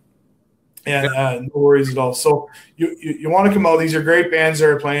easy. And no worries at all. So you want to come out. These are great bands that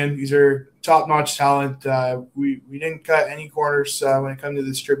are playing. These are top-notch talent. We didn't cut any corners when it comes to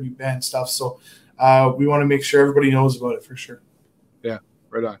this tribute band stuff. So we want to make sure everybody knows about it for sure. Yeah,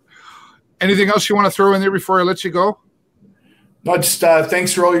 right on. Anything else you want to throw in there before I let you go? No, just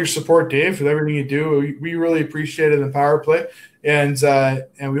thanks for all your support, Dave, for everything you do. We really appreciate it in the power play. And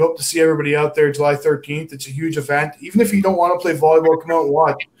we hope to see everybody out there July 13th. It's a huge event. Even if you don't want to play volleyball, come out and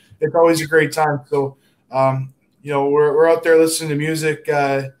watch. It's always a great time. So, we're out there listening to music.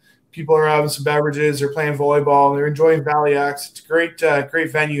 People are having some beverages. They're playing volleyball. They're enjoying Valley X. It's a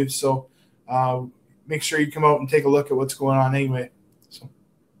great venue. So make sure you come out and take a look at what's going on anyway. So.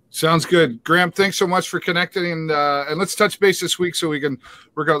 Sounds good. Graham, thanks so much for connecting. And let's touch base this week so we can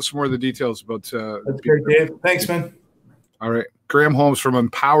work out some more of the details about That's great, Dave. Thanks, man. All right. Graham Holmes from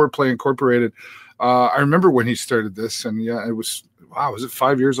Empower Play Incorporated. I remember when he started this, and it was – wow, was it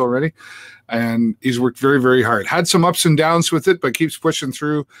 5 years already? And he's worked very, very hard. Had some ups and downs with it, but keeps pushing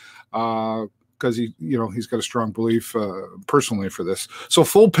through because he's got a strong belief personally for this. So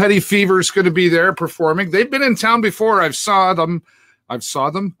Full Petty Fever is going to be there performing. They've been in town before. I've seen them. I'm going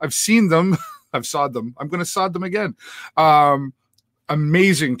to saw them again.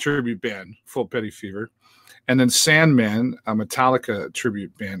 Amazing tribute band, Full Petty Fever. And then Sandman, a Metallica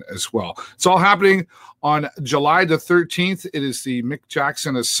tribute band as well. It's all happening on July the 13th. It is the Mick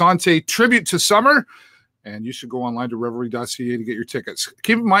Jackson Asante Tribute to Summer. And you should go online to revelry.ca to get your tickets.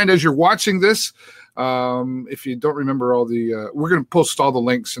 Keep in mind, as you're watching this, if you don't remember all the we're going to post all the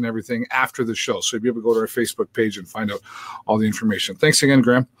links and everything after the show. So you'll be able to go to our Facebook page and find out all the information. Thanks again,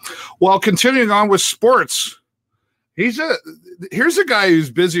 Graham. Well, continuing on with sports. Here's a guy who's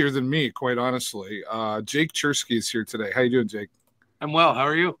busier than me, quite honestly. Jake Cherski is here today. How you doing, Jake? I'm well. How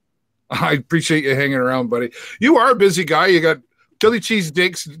are you? I appreciate you hanging around, buddy. You are a busy guy. You got chili cheese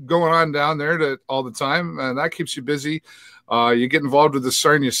dicks going on down there all the time, and that keeps you busy. You get involved with the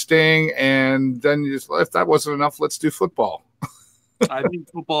Sarnia Sting, and then if that wasn't enough, let's do football. I think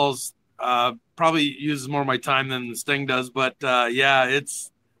football's probably uses more of my time than the Sting does, but yeah,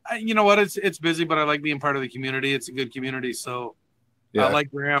 it's you know what, it's busy, but I like being part of the community. It's a good community, so yeah. I like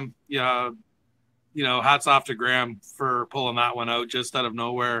Graham. Hats off to Graham for pulling that one out just out of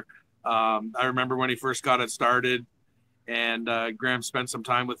nowhere. I remember when he first got it started, and Graham spent some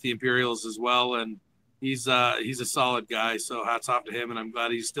time with the Imperials as well, and he's a solid guy. So hats off to him, and I'm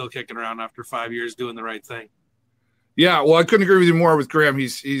glad he's still kicking around after 5 years doing the right thing. Yeah, well, I couldn't agree with you more with Graham.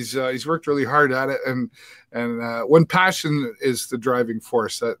 He's worked really hard at it, and when passion is the driving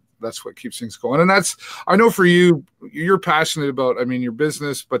force, that's what keeps things going. And that's, I know for you, you're passionate about, your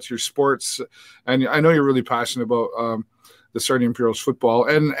business, but your sports, and I know you're really passionate about the Sarnia Imperials football,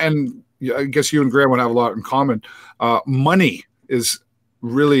 and I guess you and Graham would have a lot in common. Money is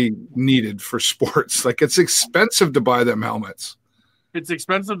really needed for sports. Like, it's expensive to buy them helmets. It's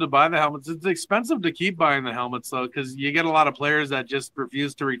expensive to buy the helmets. It's expensive to keep buying the helmets, though, because you get a lot of players that just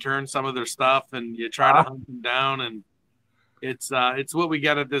refuse to return some of their stuff, and you try to hunt them down. And it's what we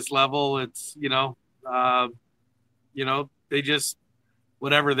get at this level. It's they just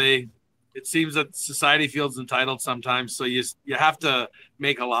whatever they. It seems that society feels entitled sometimes, so you have to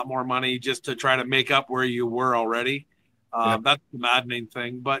make a lot more money just to try to make up where you were already. That's the maddening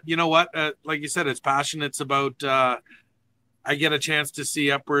thing. But you know what? Like you said, it's passion. It's about. I get a chance to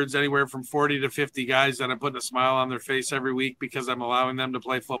see upwards anywhere from 40 to 50 guys that I'm putting a smile on their face every week because I'm allowing them to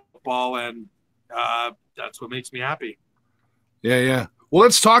play football, and that's what makes me happy. Yeah. Well,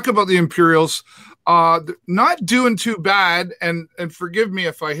 let's talk about the Imperials. Not doing too bad, and forgive me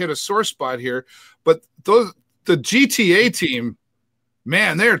if I hit a sore spot here, but the GTA team,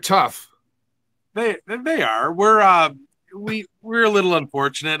 man, they're tough. They are. We're a little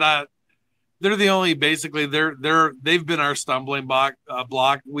unfortunate. They're the only, basically they've been our stumbling block.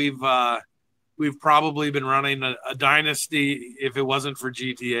 We've probably been running a dynasty if it wasn't for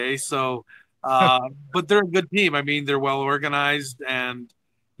GTA. So, but they're a good team. They're well organized, and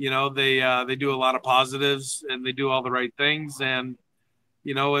they do a lot of positives, and they do all the right things. And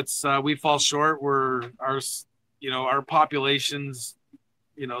it's we fall short. Our population's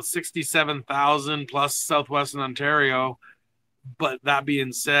 67,000 plus Southwestern Ontario. But that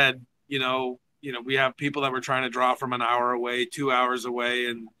being said, we have people that we're trying to draw from an hour away, 2 hours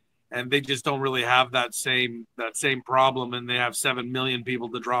away, and they just don't really have that same problem, and they have 7 million people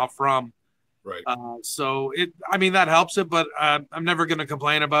to draw from. Right. So that helps it, but I'm never going to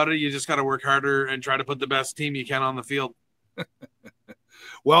complain about it. You just got to work harder and try to put the best team you can on the field.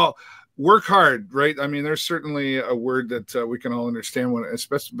 Well, work hard, right? I mean, there's certainly a word that we can all understand when,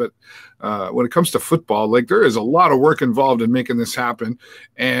 especially, but when it comes to football, like there is a lot of work involved in making this happen.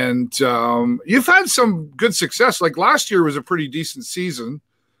 And you've had some good success. Like last year was a pretty decent season,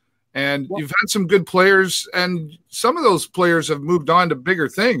 and you've had some good players, and some of those players have moved on to bigger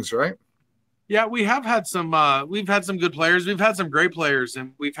things, right? Yeah, we have had some. We've had some good players. We've had some great players,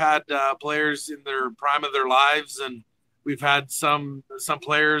 and we've had players in their prime of their lives, and we've had some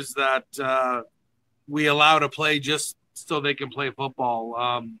players that we allow to play just so they can play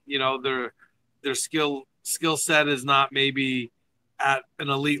football. You know, their skill set is not maybe at an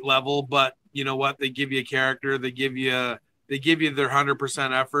elite level, but you know what? They give you a character. They give you their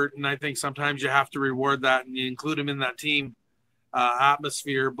 100% effort, and I think sometimes you have to reward that and you include them in that team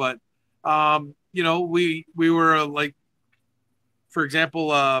atmosphere. But you know, we were like, for example,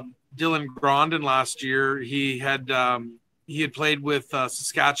 Dylan Grondin last year, he had played with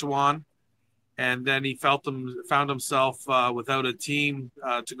Saskatchewan, and then he found himself without a team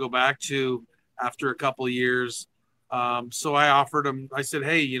to go back to after a couple of years. So I offered him, I said,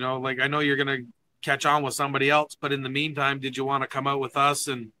 hey, you know, like, I know you're going to catch on with somebody else, but in the meantime, did you want to come out with us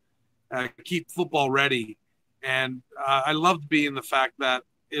and keep football ready? And I loved being the fact that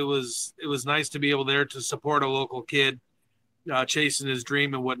it was nice to be able there to support a local kid chasing his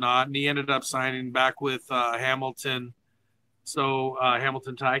dream and whatnot. And he ended up signing back with Hamilton. So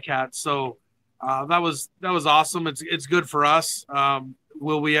Hamilton Ticats. So that was awesome. It's good for us.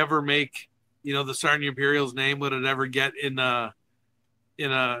 Will we ever make, you know, the Sarnia Imperials name? Would it ever get in an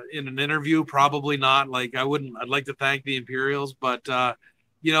interview? Probably not. Like I'd like to thank the Imperials, but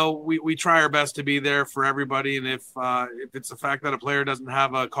you know, we try our best to be there for everybody. And if it's the fact that a player doesn't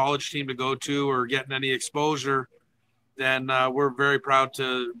have a college team to go to or getting any exposure, then we're very proud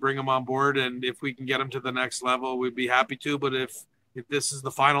to bring them on board. And if we can get them to the next level, we'd be happy to. But if this is the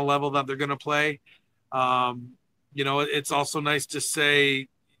final level that they're going to play, you know, it's also nice to say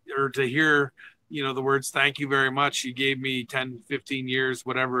or to hear, you know, the words, thank you very much. You gave me 10, 15 years,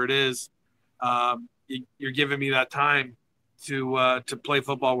 whatever it is. You're giving me that time to play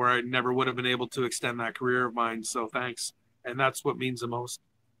football where I never would have been able to extend that career of mine. So thanks. And that's what means the most.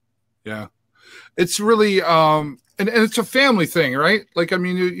 Yeah. It's really, and it's a family thing, right? Like, I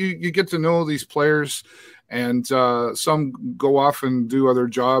mean, you get to know these players, and some go off and do other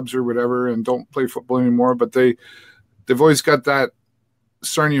jobs or whatever and don't play football anymore, but they've always got that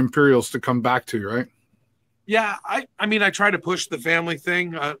Sarnia Imperials to come back to, right? Yeah. I mean, I try to push the family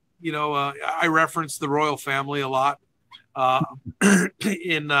thing. You know, I reference the royal family a lot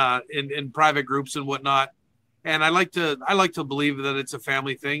in private groups and whatnot. And I like to believe that it's a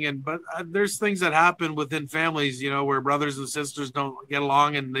family thing. But there's things that happen within families, you know, where brothers and sisters don't get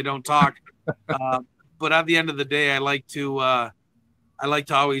along and they don't talk. But at the end of the day, I like to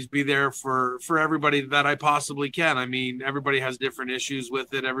always be there for everybody that I possibly can. I mean, everybody has different issues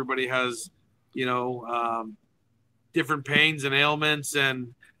with it. Everybody has, you know, different pains and ailments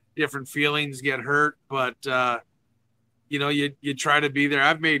and different feelings, get hurt. But, you know, you try to be there.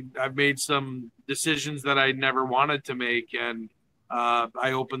 I've made some decisions that I never wanted to make, and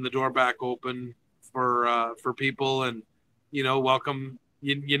I opened the door back open for people, and you know, welcome.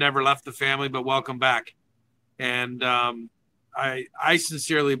 You never left the family, but welcome back. And I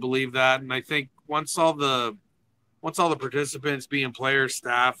sincerely believe that, and I think once all the participants, being players,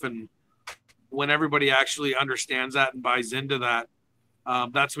 staff, and when everybody actually understands that and buys into that,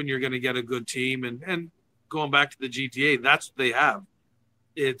 that's when you're going to get a good team. And going back to the GTA, that's what they have.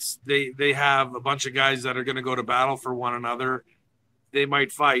 It's they have a bunch of guys that are going to go to battle for one another. They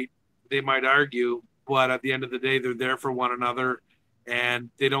might fight, they might argue, but at the end of the day, they're there for one another, and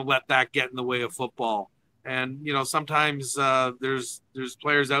they don't let that get in the way of football. And you know, sometimes there's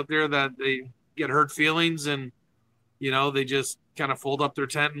players out there that they get hurt feelings, and you know, they just kind of fold up their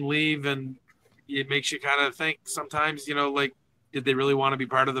tent and leave, and it makes you kind of think sometimes, you know, like, did they really want to be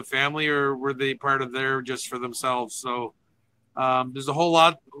part of the family, or were they part of there just for themselves? So there's a whole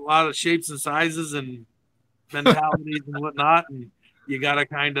lot of shapes and sizes and mentalities and whatnot. And you got to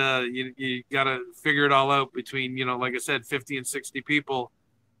kind of, you got to figure it all out between, you know, like I said, 50 and 60 people.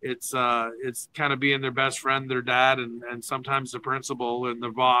 It's kind of being their best friend, their dad, and sometimes the principal and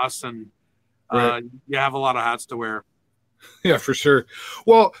their boss. And right. You have a lot of hats to wear. Yeah, for sure.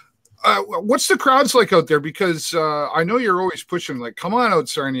 Well, what's the crowds like out there? Because I know you're always pushing, like, come on out,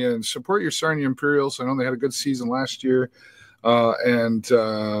 Sarnia, and support your Sarnia Imperials. I know they had a good season last year, and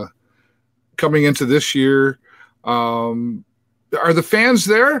coming into this year, are the fans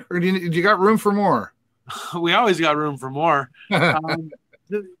there, or do you got room for more? We always got room for more.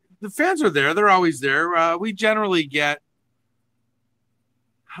 The fans are there; they're always there. We generally get,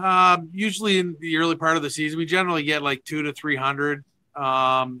 Usually in the early part of the season, we generally get like 200 to 300.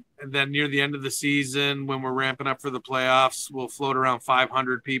 And then near the end of the season, when we're ramping up for the playoffs, we'll float around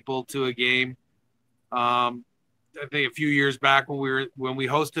 500 people to a game. I think a few years back when we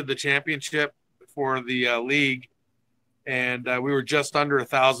hosted the championship for the league, and we were just under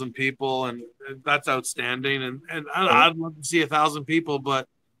 1,000 people, and that's outstanding. And I'd love to see 1,000 people, but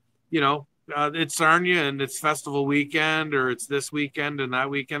it's Sarnia and it's festival weekend, or it's this weekend and that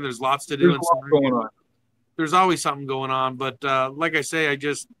weekend. There's lots to do in Sarnia. There's always something going on, but like I say,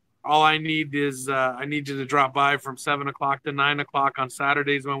 all I need is I need you to drop by from 7 o'clock to 9 o'clock on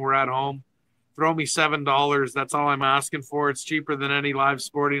Saturdays when we're at home. Throw me $7. That's all I'm asking for. It's cheaper than any live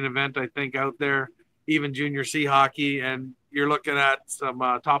sporting event I think out there, even junior C hockey. And you're looking at some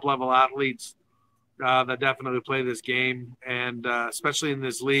top level athletes that definitely play this game, and especially in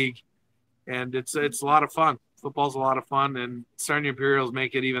this league. And it's a lot of fun. Football's a lot of fun, and Sarnia Imperials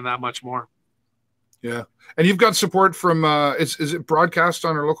make it even that much more. Yeah, and you've got support from is it broadcast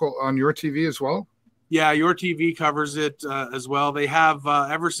on your TV as well? Yeah, your TV covers it as well. They have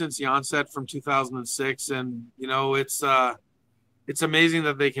ever since the onset from 2006, and it's amazing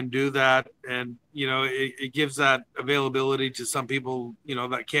that they can do that, and it gives that availability to some people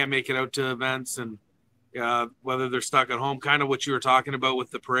that can't make it out to events, and whether they're stuck at home. Kind of what you were talking about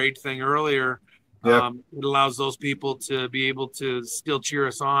with the parade thing earlier. Yep. It allows those people to be able to still cheer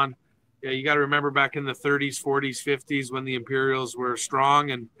us on. Yeah, you got to remember back in the 30s, 40s, 50s when the Imperials were strong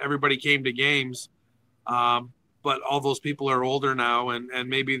and everybody came to games. But all those people are older now, and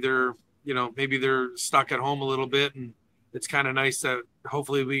maybe they're stuck at home a little bit, and it's kind of nice that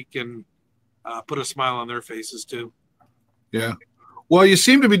hopefully we can put a smile on their faces too. Yeah. Well, you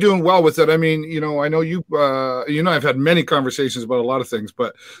seem to be doing well with it. I mean, I know you, I've had many conversations about a lot of things,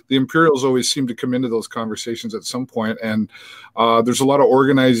 but the Imperials always seem to come into those conversations at some point. And there's a lot of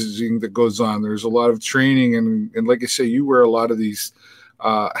organizing that goes on. There's a lot of training. And like I say, you wear a lot of these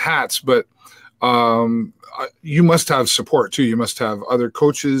hats, but you must have support too. You must have other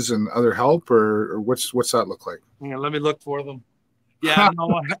coaches and other help, or what's that look like? Yeah, let me look for them. Yeah,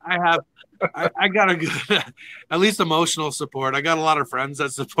 no, I got a good, at least emotional support. I got a lot of friends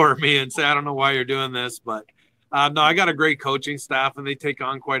that support me and say, I don't know why you're doing this, but no, I got a great coaching staff, and they take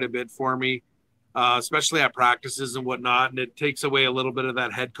on quite a bit for me, especially at practices and whatnot. And it takes away a little bit of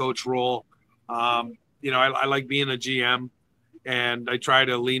that head coach role. I like being a GM, and I try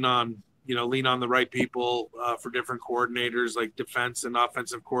to lean on the right people for different coordinators, like defense and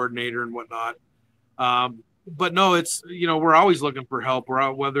offensive coordinator and whatnot. But no, it's, we're always looking for help. We're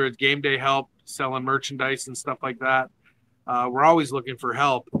out, whether it's game day help, selling merchandise and stuff like that. We're always looking for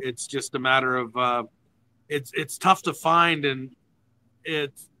help. It's just a matter of, it's tough to find, and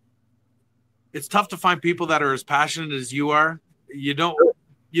it's tough to find people that are as passionate as you are. You don't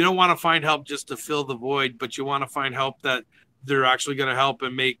want to find help just to fill the void, but you want to find help that they're actually going to help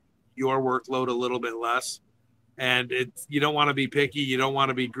and make your workload a little bit less. And you don't want to be picky, you don't want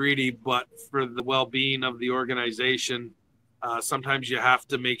to be greedy, but for the well-being of the organization, sometimes you have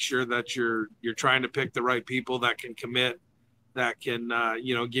to make sure that you're trying to pick the right people that can commit, that can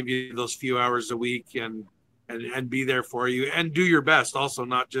give you those few hours a week and be there for you, and do your best also,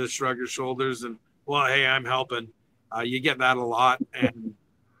 not just shrug your shoulders and, well, hey, I'm helping. You get that a lot, and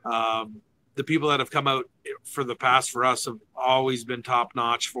the people that have come out for the past for us have always been top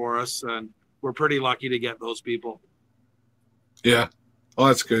notch for us, and we're pretty lucky to get those people. Yeah. Oh,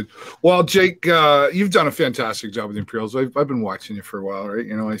 that's good. Well, Jake, you've done a fantastic job with the Imperials. I've been watching you for a while, right?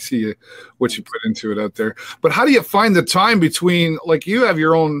 I see what you put into it out there. But how do you find the time between, like, you have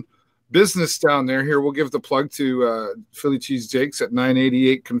your own business down there? Here, we'll give the plug to Philly Cheese Jake's at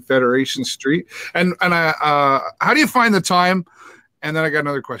 988 Confederation Street. And how do you find the time? And then I got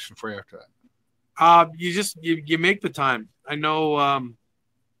another question for you after that. You make the time.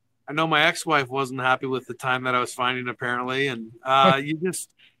 I know my ex-wife wasn't happy with the time that I was finding, apparently, and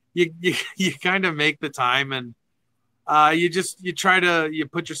you kind of make the time, and you try to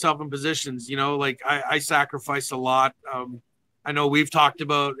put yourself in positions. Like I sacrifice a lot. I know we've talked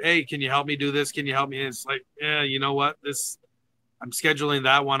about, hey, can you help me do this? Can you help me? And it's like, yeah, you know what? I'm scheduling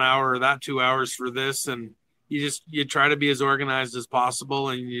that 1 hour or that 2 hours for this, and you try to be as organized as possible,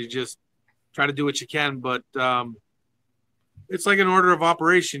 and you just try to do what you can, but. It's like an order of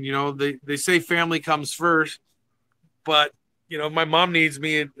operation. They say family comes first, but my mom needs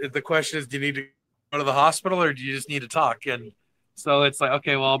me. The question is, do you need to go to the hospital, or do you just need to talk? And so it's like,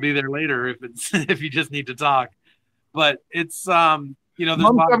 okay, well, I'll be there later if you just need to talk. But it's there's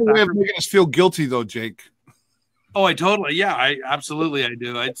Mom's have a way of making us feel guilty, though, Jake. Oh, I totally, yeah, I absolutely I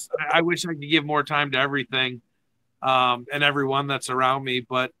do. I wish I could give more time to everything, and everyone that's around me.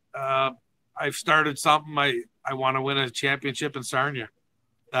 But I've started something. I want to win a championship in Sarnia.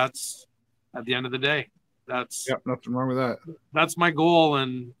 That's at the end of the day. That's nothing wrong with that. That's my goal,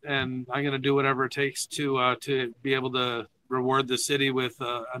 and I'm going to do whatever it takes to be able to reward the city with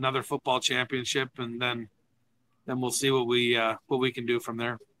another football championship, and then we'll see what we can do from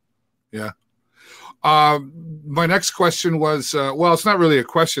there. Yeah. My next question was, well, it's not really a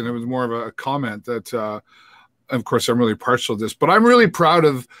question. It was more of a comment that, of course, I'm really partial to this, but I'm really proud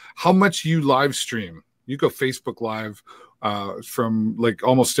of how much you live stream. You go Facebook Live from like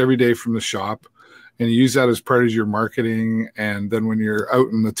almost every day from the shop, and you use that as part of your marketing. And then when you're out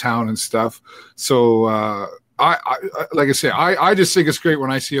in the town and stuff. So I like I say, I just think it's great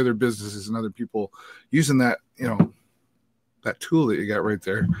when I see other businesses and other people using that, that tool that you got right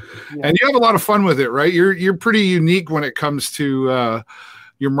there. Yeah. And you have a lot of fun with it, right? You're pretty unique when it comes to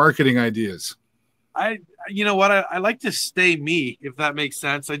your marketing ideas. You know what? I like to stay me, if that makes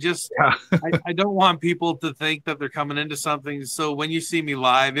sense. I don't want people to think that they're coming into something. So when you see me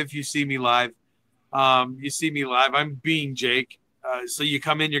live, if you see me live, I'm being Jake. So you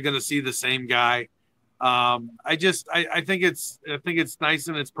come in, you're going to see the same guy. I think it's nice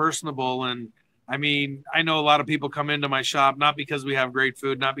and it's personable. And I mean, I know a lot of people come into my shop, not because we have great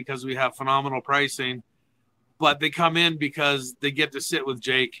food, not because we have phenomenal pricing, but they come in because they get to sit with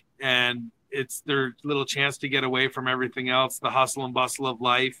Jake, and it's their little chance to get away from everything else, the hustle and bustle of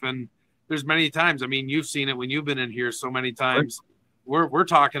life. And there's many times, I mean, you've seen it when you've been in here so many times. We're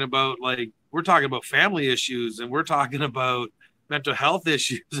talking about family issues, and we're talking about mental health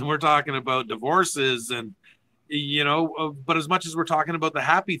issues, and we're talking about divorces, and but as much as we're talking about the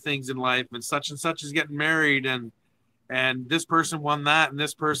happy things in life, and such is getting married, and this person won that, and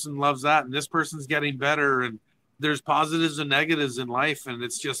this person loves that, and this person's getting better, and there's positives and negatives in life, and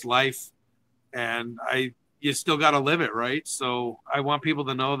it's just life. And you still got to live it, right? So I want people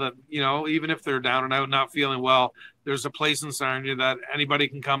to know that, even if they're down and out, not feeling well, there's a place in Sarnia that anybody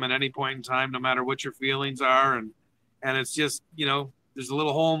can come at any point in time, no matter what your feelings are. And it's just, there's a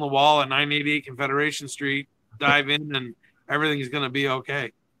little hole in the wall at 988 Confederation Street. Dive in, and everything is going to be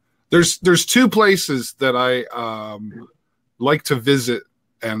okay. There's two places that I like to visit,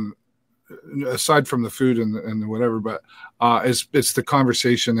 and aside from the food and whatever, but it's the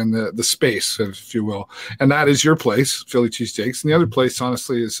conversation and the space, if you will. And that is your place, Philly Cheesesteaks. And the other place,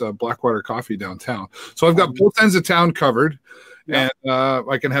 honestly, is Blackwater Coffee downtown. So I've got both ends of town covered, and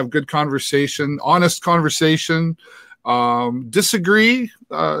I can have good conversation, honest conversation. Disagree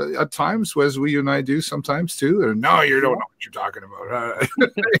at times, as you and I do sometimes too. And no, you don't know what you're talking about.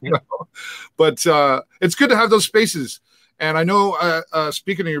 But it's good to have those spaces. And I know,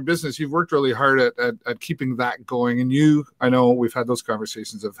 speaking of your business, you've worked really hard at keeping that going. And I know we've had those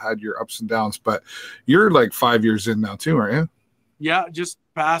conversations, have had your ups and downs, but you're like 5 years in now too, aren't you? Yeah, just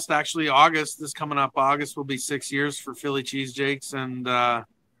past actually August. This coming up August will be 6 years for Philly Cheesesteaks, and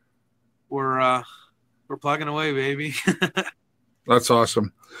we're plugging away, baby. That's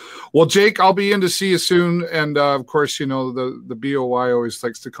awesome. Well, Jake, I'll be in to see you soon. And of course, the BOY always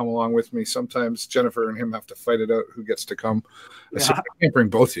likes to come along with me. Sometimes Jennifer and him have to fight it out who gets to come. Yeah. I can't bring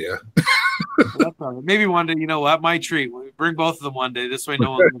both of you. Maybe one day, my treat. We bring both of them one day. This way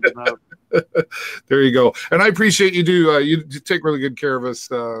no one comes out. There you go. And I appreciate you do. You take really good care of us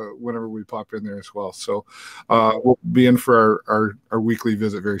whenever we pop in there as well. So we'll be in for our weekly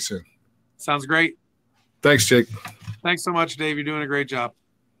visit very soon. Sounds great. Thanks, Jake. Thanks so much, Dave. You're doing a great job.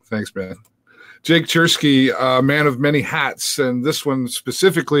 Thanks, man. Jake Cherski, a man of many hats. And this one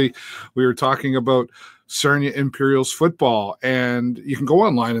specifically, we were talking about Sarnia Imperials Football. And you can go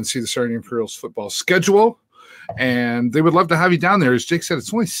online and see the Sarnia Imperials Football schedule. And they would love to have you down there. As Jake said,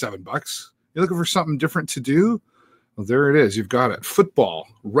 it's only $7. You're looking for something different to do? Well, there it is. You've got it. Football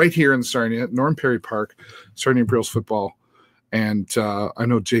right here in Sarnia, Norm Perry Park, Sarnia Imperials Football. And I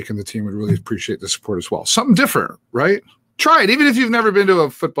know Jake and the team would really appreciate the support as well. Something different, right? Try it. Even if you've never been to a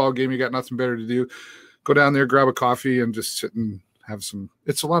football game, you got nothing better to do, go down there, grab a coffee, and just sit and have some.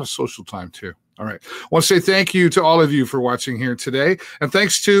 It's a lot of social time, too. All right. I want to say thank you to all of you for watching here today. And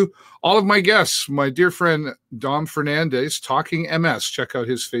thanks to all of my guests, my dear friend Dom Fernandes, Talking MS. Check out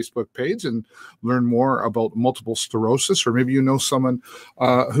his Facebook page and learn more about multiple sclerosis, or maybe you know someone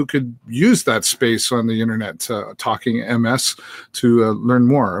who could use that space on the internet, Talking MS, to learn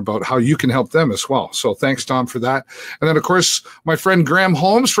more about how you can help them as well. So thanks, Dom, for that. And then, of course, my friend Graham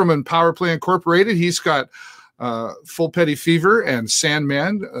Holmes from Empower Play Incorporated. He's got Full Petty Fever and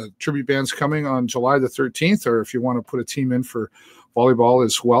Sandman tribute bands coming on July the 13th, or if you want to put a team in for volleyball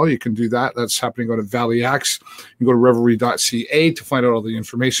as well, you can do that. That's happening out at Valley Axe. You can go to revelry.ca to find out all the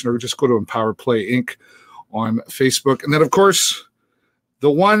information, or just go to Empower Play Inc. on Facebook. And then, of course,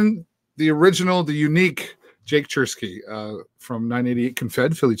 the original, the unique Jake Cherski from 988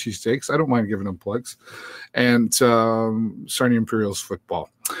 Confed, Philly Cheesesteaks. I don't mind giving them plugs. And Sarnia Imperials Football.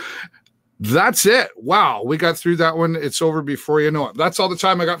 That's it. Wow, we got through that one. It's over before you know it. That's all the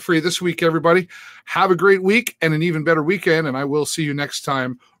time I got for you this week, everybody. Have a great week and an even better weekend, and I will see you next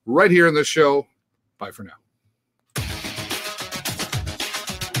time right here in the show. Bye for now.